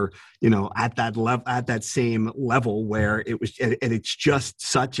were, at that level, at that same level where it was, and it's just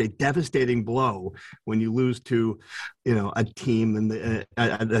such a devastating blow when you lose to, a team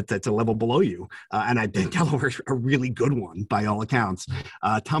that's a level below you. And I think Delaware's a really good one by all accounts.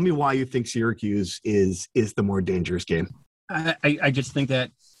 Tell me why you think Syracuse is the more dangerous game. I just think that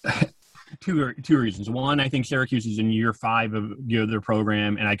two reasons. One, I think Syracuse is in year 5 of their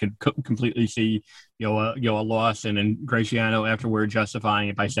program, and I could completely see a loss, and then Graciano afterward justifying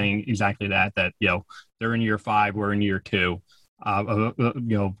it by saying exactly that they're in year 5, we're in year 2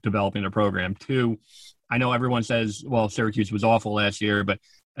 of developing their program. 2, I know everyone says, well, Syracuse was awful last year, but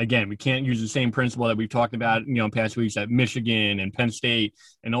again, we can't use the same principle that we've talked about, in past weeks at Michigan and Penn State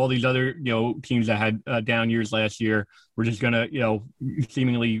and all these other, teams that had down years last year. We're just going to,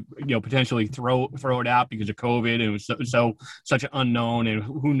 seemingly, potentially throw it out because of COVID. And it was such an unknown, and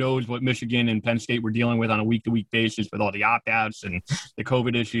who knows what Michigan and Penn State were dealing with on a week-to-week basis with all the opt-outs and the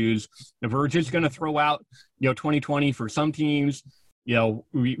COVID issues. If we're just going to throw out, 2020 for some teams,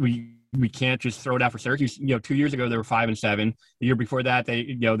 we can't just throw it out for Syracuse. 2 years ago they were 5-7. The year before that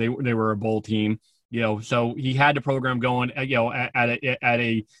they were a bowl team. So he had the program going, at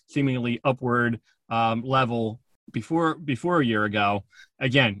a seemingly upward level before a year ago.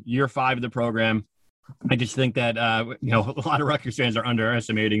 Again, year 5 of the program. I just think that a lot of Rutgers fans are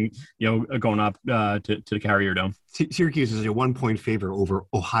underestimating going up to the Carrier Dome. Syracuse is a 1-point favorite over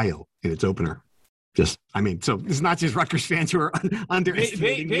Ohio in its opener. So it's not just Rutgers fans who are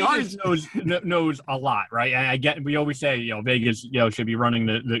underestimating. Vegas knows a lot, right? And I get, we always say, Vegas, should be running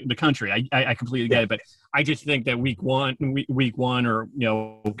the country. I completely get it, but I just think that week one, or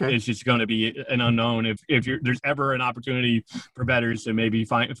it's just going to be an unknown. If there's ever an opportunity for bettors to maybe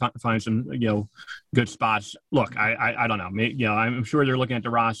find some good spots. Look, I don't know. I'm sure they're looking at the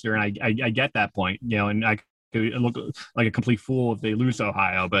roster, and I get that point. And I could look like a complete fool if they lose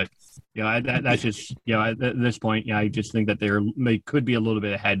Ohio, but that's just at this point, I just think that they could be a little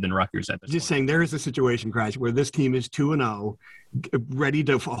bit ahead than Rutgers at this point. Just saying, there is a situation, Crash, where this team is 2-0, ready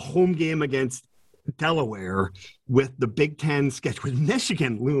to a home game against Delaware with the Big Ten sketch with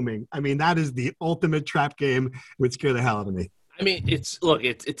Michigan looming. I mean, that is the ultimate trap game. It would scare the hell out of me. I mean,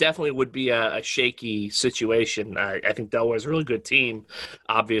 it definitely would be a shaky situation. I think Delaware's a really good team,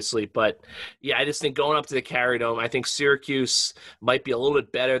 obviously. But, yeah, I just think going up to the Carrier Dome, I think Syracuse might be a little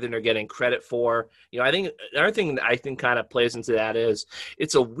bit better than they're getting credit for. I think another thing that I think kind of plays into that is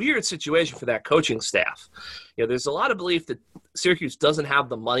it's a weird situation for that coaching staff. There's a lot of belief that Syracuse doesn't have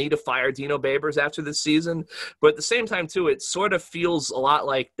the money to fire Dino Babers after this season. But at the same time, too, it sort of feels a lot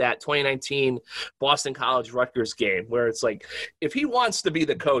like that 2019 Boston College Rutgers game where it's like, if he wants to be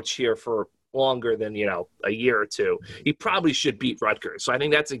the coach here for longer than, a year or two, he probably should beat Rutgers. So I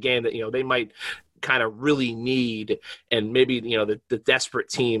think that's a game that, they might kind of really need, and maybe, the desperate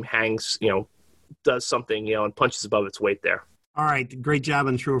team hangs, does something, and punches above its weight there. All right, great job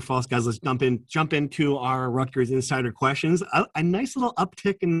on true or false, guys. Let's jump into our Rutgers Insider questions. A nice little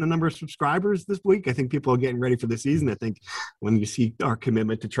uptick in the number of subscribers this week. I think people are getting ready for the season. I think when you see our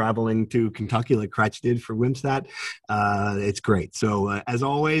commitment to traveling to Kentucky like Kratch did for Wimstat, it's great. So as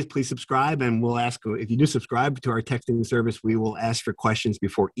always, please subscribe, and we'll ask, if you do subscribe to our texting service, we will ask for questions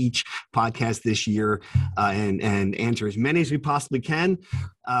before each podcast this year and answer as many as we possibly can.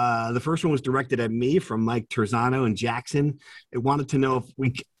 The first one was directed at me from Mike Terzano and Jackson. It wanted to know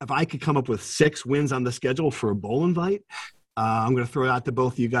if I could come up with 6 wins on the schedule for a bowl invite. I'm going to throw it out to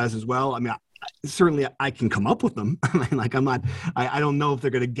both of you guys as well. I mean, certainly I can come up with them. I don't know if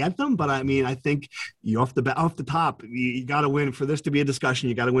they're going to get them, but I mean, I think off the top, you got to win for this to be a discussion.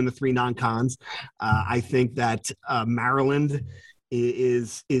 You got to win the 3 non-cons. I think that Maryland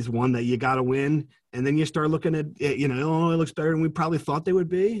is one that you got to win. And then you start looking at, Illinois looks better than we probably thought they would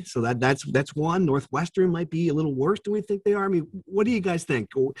be. So that's one. Northwestern might be a little worse than we think they are. I mean, what do you guys think?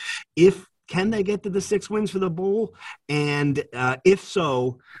 Can they get to the 6 wins for the bowl? And if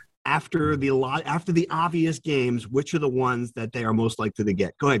so, after the obvious games, which are the ones that they are most likely to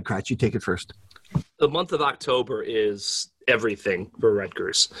get? Go ahead, Kratch. You take it first. The month of October is everything for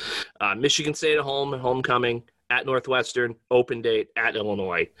Rutgers. Michigan State at home, homecoming. At Northwestern, open date, at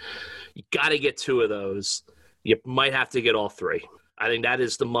Illinois. You got to get 2 of those. You might have to get all 3. I think that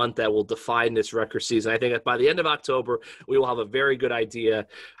is the month that will define this Rutgers season. I think that by the end of October, we will have a very good idea.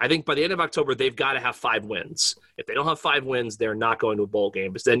 I think by the end of October, they've got to have 5 wins. If they don't have 5 wins, they're not going to a bowl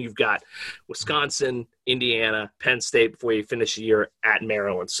game. But then you've got Wisconsin, Indiana, Penn State before you finish the year at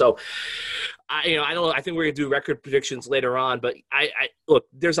Maryland. So, I don't know. I think we're going to do record predictions later on. But I look,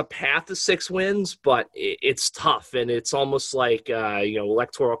 there's a path to 6 wins, but it's tough. And it's almost like,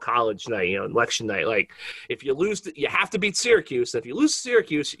 electoral college night, election night. Like, if you lose, you have to beat Syracuse. If you lose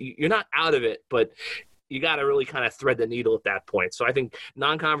Syracuse, you're not out of it. But you got to really kind of thread the needle at that point. So I think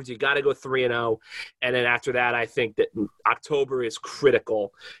non-conference, you got to go 3-0. And then after that, I think that October is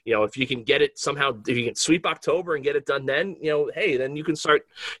critical. If you can get it somehow, if you can sweep October and get it done then, hey, then you can start,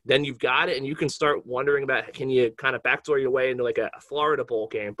 then you've got it and you can start wondering about, can you kind of backdoor your way into like a Florida bowl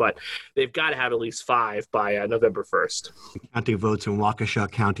game? But they've got to have at least 5 by November 1st. Counting votes in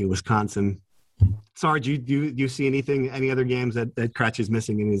Waukesha County, Wisconsin. Sarge, do you see any other games that Kratch is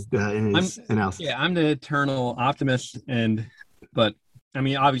missing in his analysis? Yeah, I'm the eternal optimist, but I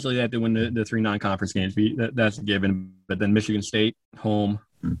mean, obviously they have to win the 3 non-conference games. That's a given. But then Michigan State home,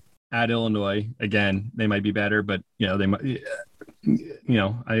 at Illinois. Again, they might be better, but they might.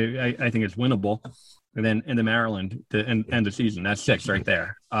 I think it's winnable. And then into Maryland to end the season. That's 6 right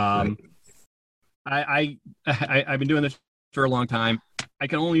there. Right. I've been doing this for a long time. I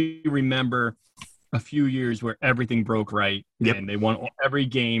can only remember a few years where everything broke right, and they won every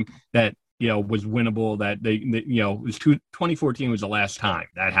game that was winnable. That they it was 2014 was the last time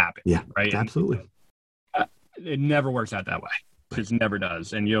that happened. Yeah, right. Absolutely. It never works out that way. It just never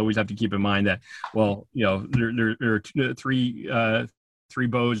does, and you always have to keep in mind that there are three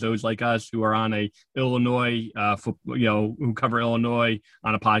bozos like us who are on a Illinois, who cover Illinois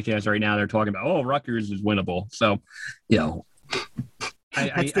on a podcast right now. They're talking about, Rutgers is winnable. So,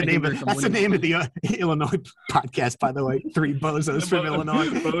 that's the name of the Illinois podcast, by the way. 3 bozos from Illinois.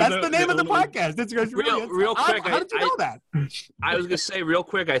 That's the name of the podcast. It's real quick. How did you know that? I was gonna say real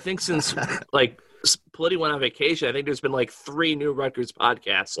quick. I think since Politi went on vacation, I think there's been 3 new Rutgers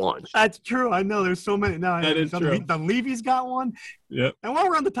podcasts launched. That's true. I know there's so many. No, that is true. The Levy's got one. Yep. And while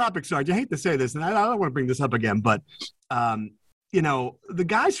we're on the topic, Sarge, I hate to say this, and I don't want to bring this up again, but the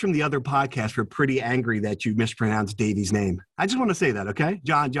guys from the other podcast were pretty angry that you mispronounced Davy's name. I just want to say that, okay?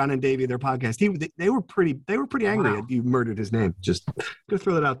 John and Davey, their podcast. They were pretty angry that you murdered his name. Just go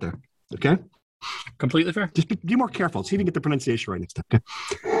throw that out there, okay? Completely fair. Just be more careful. See if you can get the pronunciation right next time. Okay?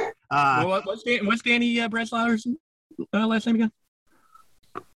 What's Danny Breslauer's last name again?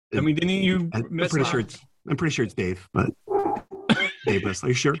 I mean, didn't you? I'm pretty sure it's Dave, but Dave Breslauer. Are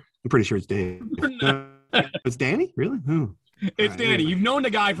you sure? I'm pretty sure it's Dave. It's Danny? Really? It's Danny. Anyway. You've known the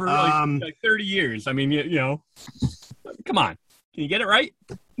guy for 30 years. I mean, come on. Can you get it right?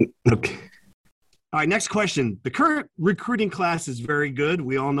 Okay. All right, next question. The current recruiting class is very good.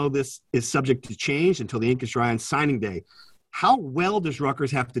 We all know this is subject to change until the ink is dry on signing day. How well does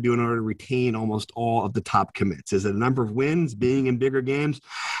Rutgers have to do in order to retain almost all of the top commits? Is it a number of wins, being in bigger games?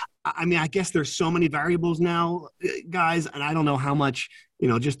 I mean, I guess there's so many variables now, guys, and I don't know how much,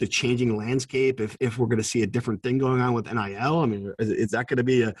 just the changing landscape, if we're going to see a different thing going on with NIL. I mean, is that going to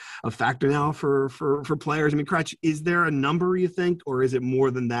be a factor now for players? I mean, Cratch, is there a number you think, or is it more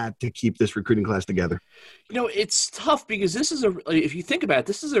than that to keep this recruiting class together? It's tough because if you think about it,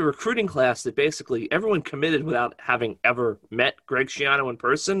 this is a recruiting class that basically everyone committed without having ever met Greg Schiano in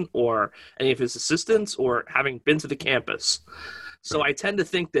person or any of his assistants or having been to the campus. So I tend to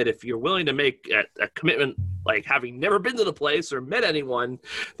think that if you're willing to make a commitment, like having never been to the place or met anyone,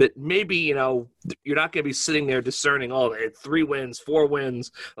 that maybe, you're not going to be sitting there discerning, they had 3 wins, 4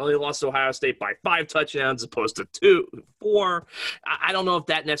 wins, only lost to Ohio State by 5 touchdowns as opposed to 2, 4. I don't know if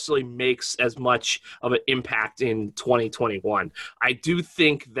that necessarily makes as much of an impact in 2021. I do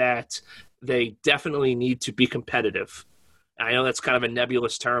think that they definitely need to be competitive. I know that's kind of a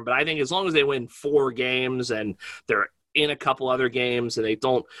nebulous term, but I think as long as they win 4 games and they're in a couple other games and they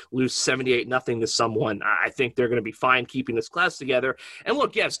don't lose 78-0 to someone, I think they're going to be fine keeping this class together. And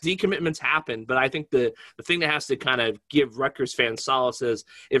look, yes, decommitments happen, but I think the thing that has to kind of give Rutgers fans solace is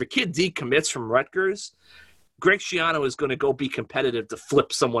if a kid decommits from Rutgers, Greg Schiano is going to go be competitive to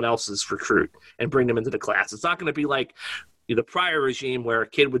flip someone else's recruit and bring them into the class. It's not going to be like the prior regime where a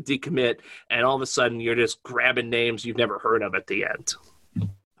kid would decommit and all of a sudden you're just grabbing names you've never heard of at the end. All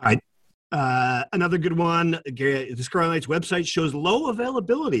right. Another good one, the Scarlet Knights website shows low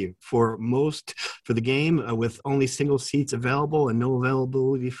availability for the game with only single seats available and no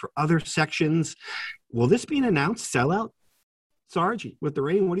availability for other sections. Will this be an announced sellout, Sarge, with the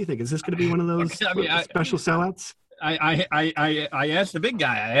rain? What do you think? Is this going to be one of those special sellouts? I asked the big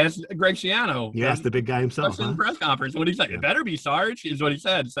guy. I asked Greg Schiano. You asked the big guy himself. In the press conference. What he said? It better be Sarge, is what he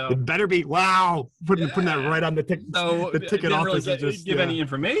said. So it better be. Wow, putting that right on the ticket. So the ticket office really just give any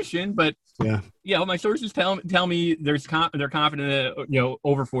information, but my sources tell me they're confident that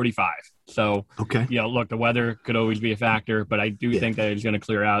over 45. So okay, look, the weather could always be a factor, but I do think that it's going to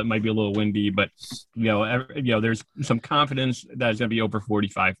clear out. It might be a little windy, but there's some confidence that it's going to be over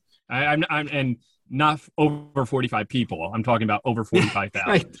 45. I'm not over 45 people. I'm talking about over 45,000.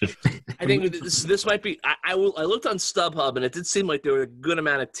 Right. I think this might be. I looked on StubHub and it did seem like there were a good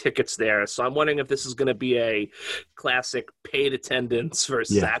amount of tickets there. So I'm wondering if this is going to be a classic paid attendance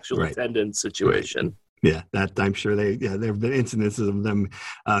versus actual attendance situation. Yeah, that I'm sure there have been incidences of them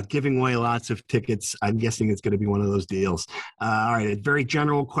giving away lots of tickets. I'm guessing it's going to be one of those deals. All right, a very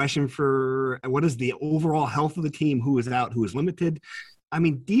general question for what is the overall health of the team? Who is out? Who is limited? I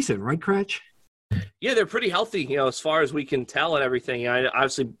mean, decent, right, Cratch? Yeah, they're pretty healthy, as far as we can tell and everything.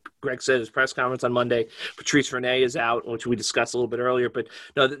 Obviously, Greg said his press conference on Monday, Patrice Renee is out, which we discussed a little bit earlier. But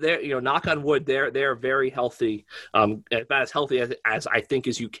no, they're knock on wood, they're very healthy, about as healthy as I think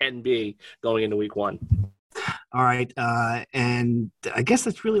as you can be going into week 1. All right. And I guess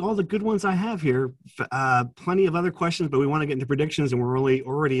that's really all the good ones I have here. Plenty of other questions, but we want to get into predictions, and we're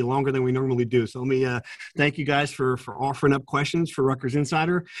already longer than we normally do. So let me thank you guys for offering up questions for Rutgers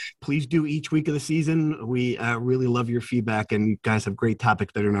Insider. Please do each week of the season. We really love your feedback, and you guys have great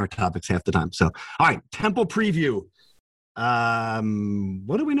topics that are in our topics half the time. So, all right, Temple preview.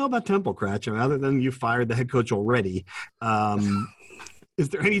 What do we know about Temple, Cratch? I mean, other than you fired the head coach already. Is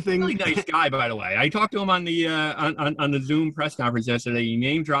there anything? Really nice guy, by the way. I talked to him on the on the Zoom press conference yesterday. He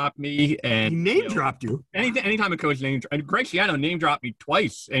name dropped me, and He name dropped you. Anytime a coach Greg Schiano name dropped me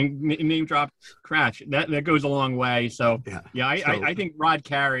twice, and name dropped Cratch. That goes a long way. So I think Rod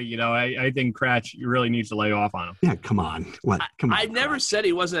Carey. I think Cratch really needs to lay off on him. Yeah, come on. What? Come on. I never said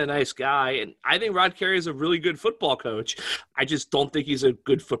he wasn't a nice guy, and I think Rod Carey is a really good football coach. I just don't think he's a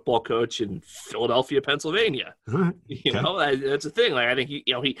good football coach in Philadelphia, Pennsylvania. All right. That's the thing. Like, I think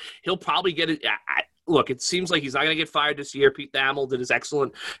he'll probably get it. Look, it seems like he's not going to get fired this year. Pete Thamel did his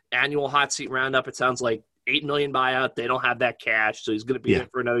excellent annual hot seat roundup. It sounds like $8 million buyout. They don't have that cash, so he's going to be in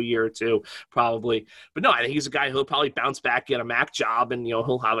for another year or two, probably. But no, I think he's a guy who'll probably bounce back, get a MAC job, and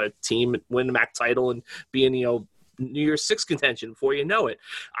he'll have a team win the MAC title and be in New Year's Six contention before you know it.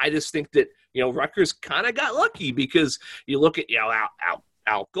 I just think that Rutgers kind of got lucky because you look at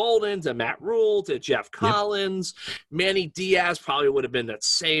Al Golden to Matt Rule to Jeff Collins. Manny Diaz probably would have been that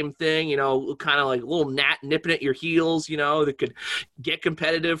same thing, kind of like a little gnat nipping at your heels, that could get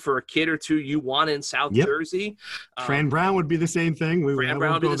competitive for a kid or two you want in South Jersey. Fran Brown would be the same thing. Fran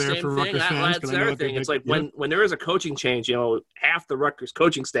Brown would be the same thing. That's the other thing. It's like when there is a coaching change, half the Rutgers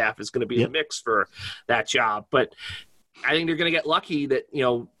coaching staff is going to be in the mix for that job. But I think they're going to get lucky that,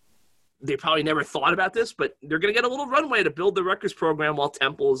 they probably never thought about this, but they're going to get a little runway to build the Rutgers program while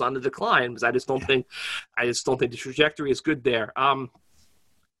Temple is on the decline, because I just don't think the trajectory is good there.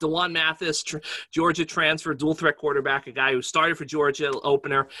 DeJuan Mathis, Georgia transfer, dual threat quarterback, a guy who started for Georgia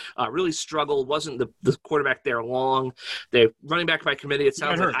opener, really struggled, wasn't the quarterback there long. They running back by committee. It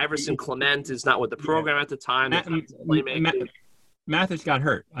sounds like Iverson Clement is not with the program at the time. Mathis got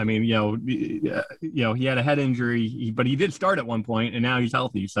hurt. I mean, he had a head injury, but he did start at one point, and now he's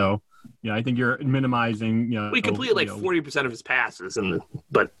healthy. So, I think you're minimizing. We completed 40% of his passes,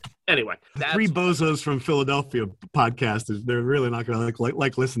 but anyway, three bozos from Philadelphia podcasters. They're really not going to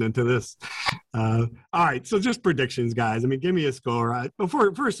like listening to this. All right, so just predictions, guys. I mean, give me a score.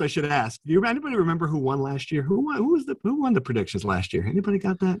 First, I should ask: do anybody remember who won last year? Who won the predictions last year? Anybody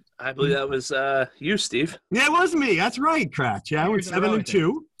got that? I believe that was you, Steve. Yeah, it was me. That's right, Cratch. Yeah, I went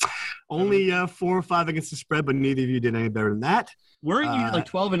 7-2. Only 4 or 5 against the spread, but neither of you did any better than that. Weren't you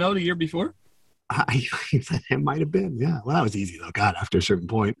 12-0 the year before? It might have been, yeah. Well, that was easy though. God, after a certain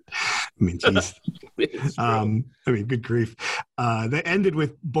point, I mean, geez. Good grief. They ended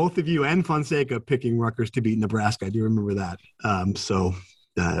with both of you and Fonseca picking Rutgers to beat Nebraska. I do remember that.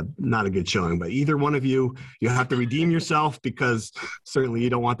 Not a good showing, but either one of you have to redeem yourself, because certainly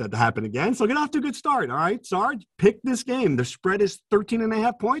you don't want that to happen again. So get off to a good start. All right, Sarge, pick this game. The spread is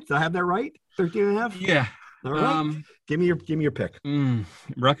 13.5 points. Did I have that right? 13.5? Yeah. All right. Give me your pick.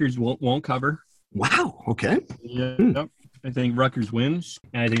 Rutgers won't cover. Wow. Okay. Yeah. Yep. I think Rutgers wins,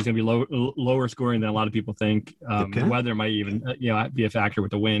 and I think it's going to be lower scoring than a lot of people think. The weather might even be a factor with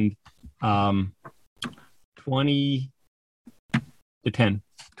the wind. 20-10.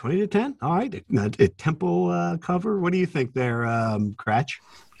 20-10. All right. Temple cover. What do you think there, Cratch?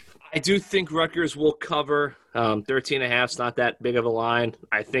 I do think Rutgers will cover. 13.5 is not that big of a line.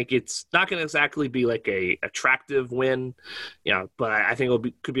 I think it's not going to exactly be like a attractive win, but I think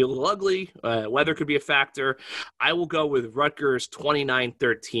could be a little ugly. Weather could be a factor. I will go with Rutgers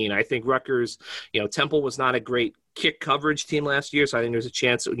 29-13. I think Rutgers, Temple was not a great kick coverage team last year, so I think there's a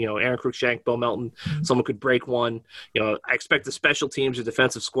chance, Aaron Cruikshank, Bo Melton, someone could break one. I expect the special teams or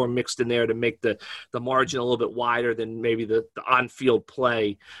defensive score mixed in there to make the margin a little bit wider than maybe the on-field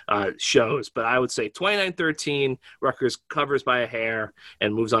play shows. But I would say 29-13, Rutgers covers by a hair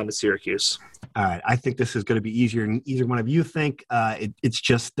and moves on to Syracuse. All right. I think this is going to be easier than either one of you think. It's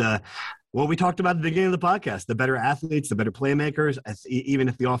just what we talked about at the beginning of the podcast, the better athletes, the better playmakers. Even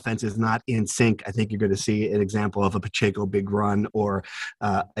if the offense is not in sync, I think you're going to see an example of a Pacheco big run or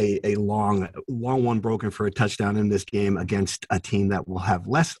a long one broken for a touchdown in this game against a team that will have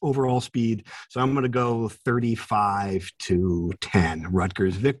less overall speed. So I'm going to go 35-10.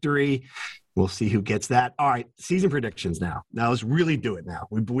 Rutgers victory. We'll see who gets that. All right, season predictions now. Now let's really do it now.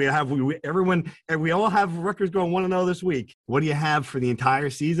 We all have Rutgers going 1-0 this week. What do you have for the entire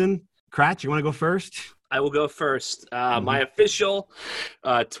season? Cratch, you want to go first? I will go first. My official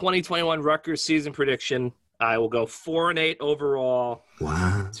 2021 Rutgers season prediction, I will go 4-8 overall.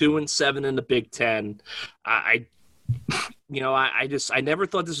 Wow. 2-7 in the Big Ten. I never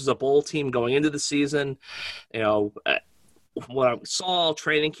thought this was a bowl team going into the season. What I saw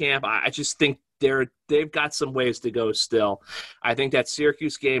training camp, I just think they've got some ways to go still. I think that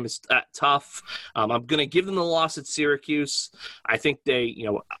Syracuse game is tough. I'm going to give them the loss at Syracuse. I think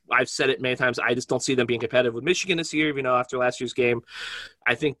I've said it many times, I just don't see them being competitive with Michigan this year, even after last year's game.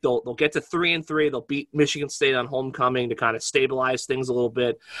 I think they'll get to 3-3. They'll beat Michigan State on homecoming to kind of stabilize things a little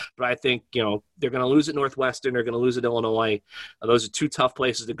bit. But I think, they're going to lose at Northwestern. They're going to lose at Illinois. Those are two tough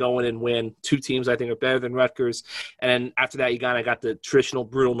places to go in and win. Two teams I think are better than Rutgers. And then after that, you got the traditional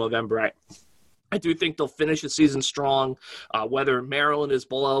brutal November. I do think they'll finish the season strong. Whether Maryland is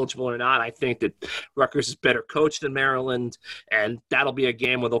bowl eligible or not, I think that Rutgers is better coached than Maryland, and that'll be a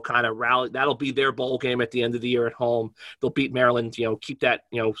game where they'll kind of rally. That'll be their bowl game at the end of the year at home. They'll beat Maryland, keep that,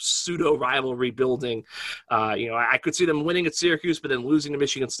 pseudo rivalry building. I could see them winning at Syracuse, but then losing to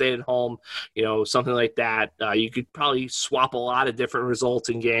Michigan State at home, something like that. You could probably swap a lot of different results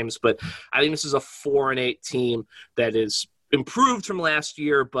in games, but I think this is a 4-8 team that is improved from last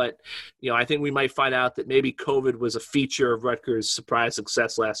year, but I think we might find out that maybe COVID was a feature of Rutgers' surprise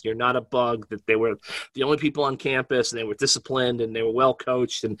success last year, not a bug, that they were the only people on campus and they were disciplined and they were well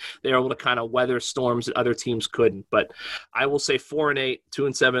coached and they were able to kind of weather storms that other teams couldn't. But I will say 4-8,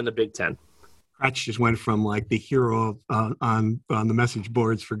 2-7 in the Big Ten. Kratch just went from like the hero on the message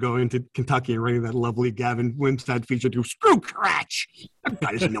boards for going to Kentucky and writing that lovely Gavin Winstead feature to screw Kratch. That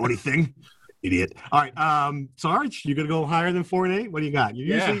guy doesn't know anything. Idiot. All right, Sarge, you gonna go higher than 4-8? What do you got?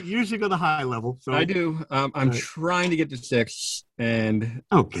 You usually go the high level. So I do. I'm trying to get to 6, and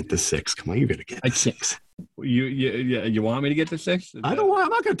get the 6. Come on, you're gonna get the 6. You want me to get to 6? I'm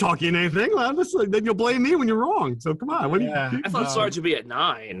not gonna talk you in anything. Then you'll blame me when you're wrong. So come on. What do you? I thought Sarge would be at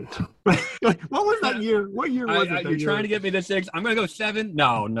 9. What was that year? What year was it? You're trying to get me to 6. I'm gonna go 7.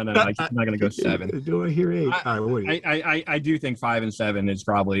 No. I'm not gonna go 7. Do I hear 8? All right, I do think 5 and 7 is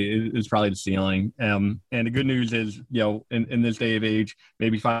probably the ceiling. And the good news is, in this day of age,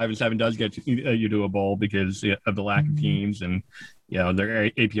 maybe 5 and 7 does get you to a bowl because of the lack of teams and their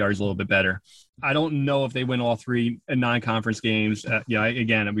APR is a little bit better. I don't know if they win all 3 non-conference games.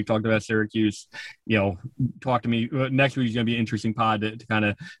 Again, we talked about Syracuse. Talk to me. Next week is going to be an interesting pod to kind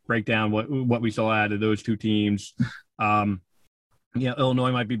of break down what we saw out of those two teams.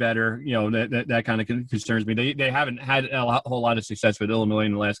 Illinois might be better. That kind of concerns me. They haven't had a whole lot of success with Illinois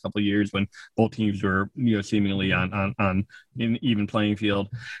in the last couple of years when both teams were seemingly on an even playing field.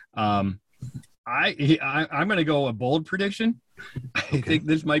 I'm going to go a bold prediction. I think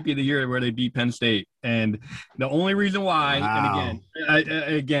this might be the year where they beat Penn State. And the only reason why, and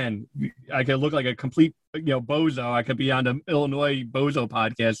again, I could look like a complete, bozo. I could be on the Illinois bozo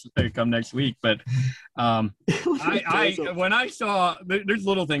podcast come next week. But when I saw, there's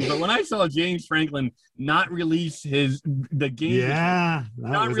little things, but when I saw James Franklin not release his depth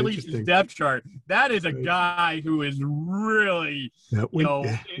chart, that is a guy who is really, we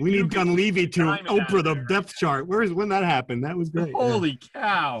need Dunleavy to Oprah the depth chart. When that happened? That was great. Holy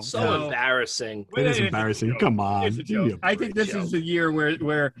cow. So embarrassing. It is embarrassing. Come on. I think this is the year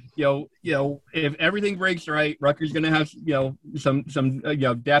where if everything breaks right, Rutgers going to have some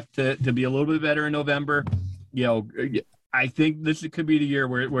depth to be a little bit better in November. I think this could be the year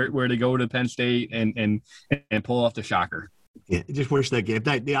where they go to Penn State and pull off the shocker. Yeah, just wish that game.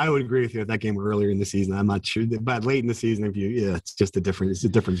 I would agree with you if that game were earlier in the season. I'm not sure, but late in the season, it's just a different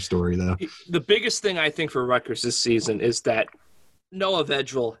story though. The biggest thing I think for Rutgers this season is that Noah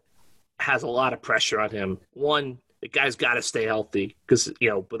Vedral has a lot of pressure on him. One, the guy's got to stay healthy because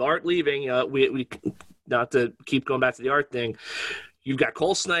with Art leaving, we not to keep going back to the Art thing. You've got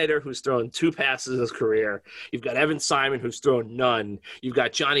Cole Snyder, who's thrown 2 passes in his career. You've got Evan Simon, who's thrown none. You've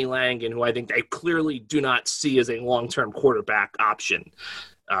got Johnny Langan, who I think they clearly do not see as a long-term quarterback option.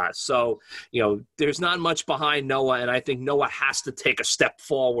 So there's not much behind Noah, and I think Noah has to take a step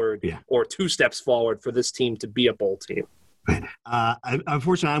forward or 2 steps forward for this team to be a bowl team.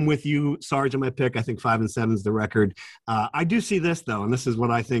 Unfortunately, I'm with you, Sarge, on my pick. I think 5 and 7 is the record. I do see this though, and this is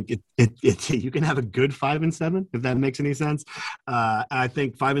what I think. You can have a good 5 and 7 if that makes any sense. I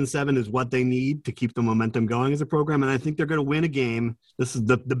think 5 and 7 is what they need to keep the momentum going as a program, and I think they're going to win a game. This is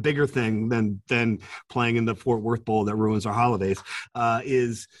the bigger thing than playing in the Fort Worth Bowl that ruins our holidays.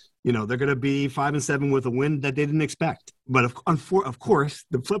 They're going to be 5 and 7 with a win that they didn't expect. But of course,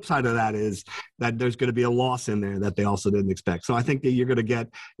 the flip side of that is that there's going to be a loss in there that they also didn't expect. So I think that you're going to get,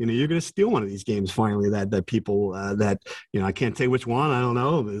 you're going to steal one of these games finally that people I can't say which one. I don't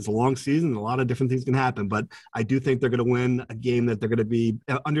know. It's a long season. A lot of different things can happen. But I do think they're going to win a game that they're going to be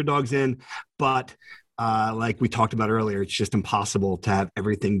underdogs in. But like we talked about earlier, it's just impossible to have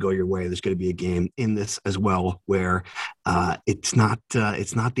everything go your way. There's going to be a game in this as well where it's not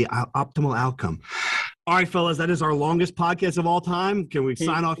the optimal outcome. All right, fellas, that is our longest podcast of all time. Can we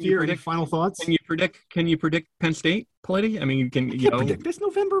sign off here? Any final thoughts? Can you predict Penn State, Polity? I mean, you can. I can't predict this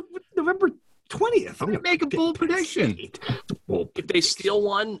November 20th. I'm going to make a bold prediction. If they steal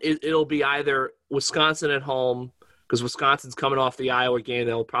one, it'll be either Wisconsin at home, because Wisconsin's coming off the Iowa game.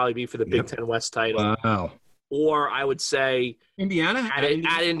 They'll probably be for the Big Ten West title. Wow. Or I would say Indiana at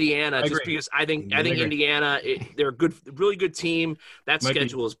Indiana, just because I think Indiana, they're a really good team. That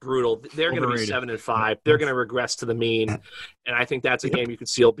schedule is brutal. They're going to be 7-5. They're going to regress to the mean, and I think that's a game you could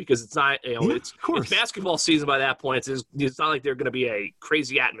seal because it's not. It's basketball season by that point. It's not like they're going to be a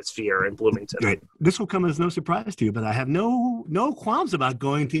crazy atmosphere in Bloomington. Right. This will come as no surprise to you, but I have no qualms about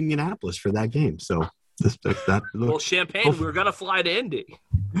going to Indianapolis for that game. So. Well, Champaign, we're going to fly to Indy.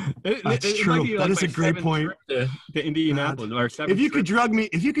 That's true. That is a great point. To Indianapolis. If you could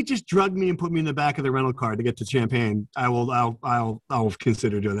just drug me and put me in the back of the rental car to get to Champaign, I'll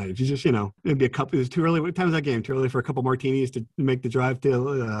consider doing that. If you just, maybe a couple. It's too early. What time is that game? Too early for a couple martinis to make the drive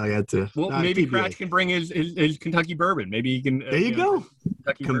to. Maybe Cratch can bring his Kentucky bourbon. Maybe he can. There you go.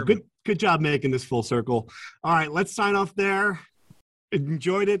 Good job making this full circle. All right, let's sign off there.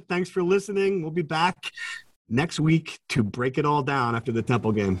 Enjoyed it. Thanks for listening. We'll be back next week to break it all down after the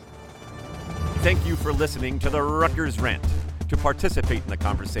Temple game. Thank you for listening to the Rutgers Rant. To participate in the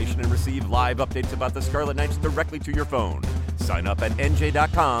conversation and receive live updates about the Scarlet Knights directly to your phone, sign up at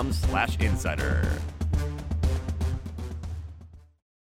nj.com/insider.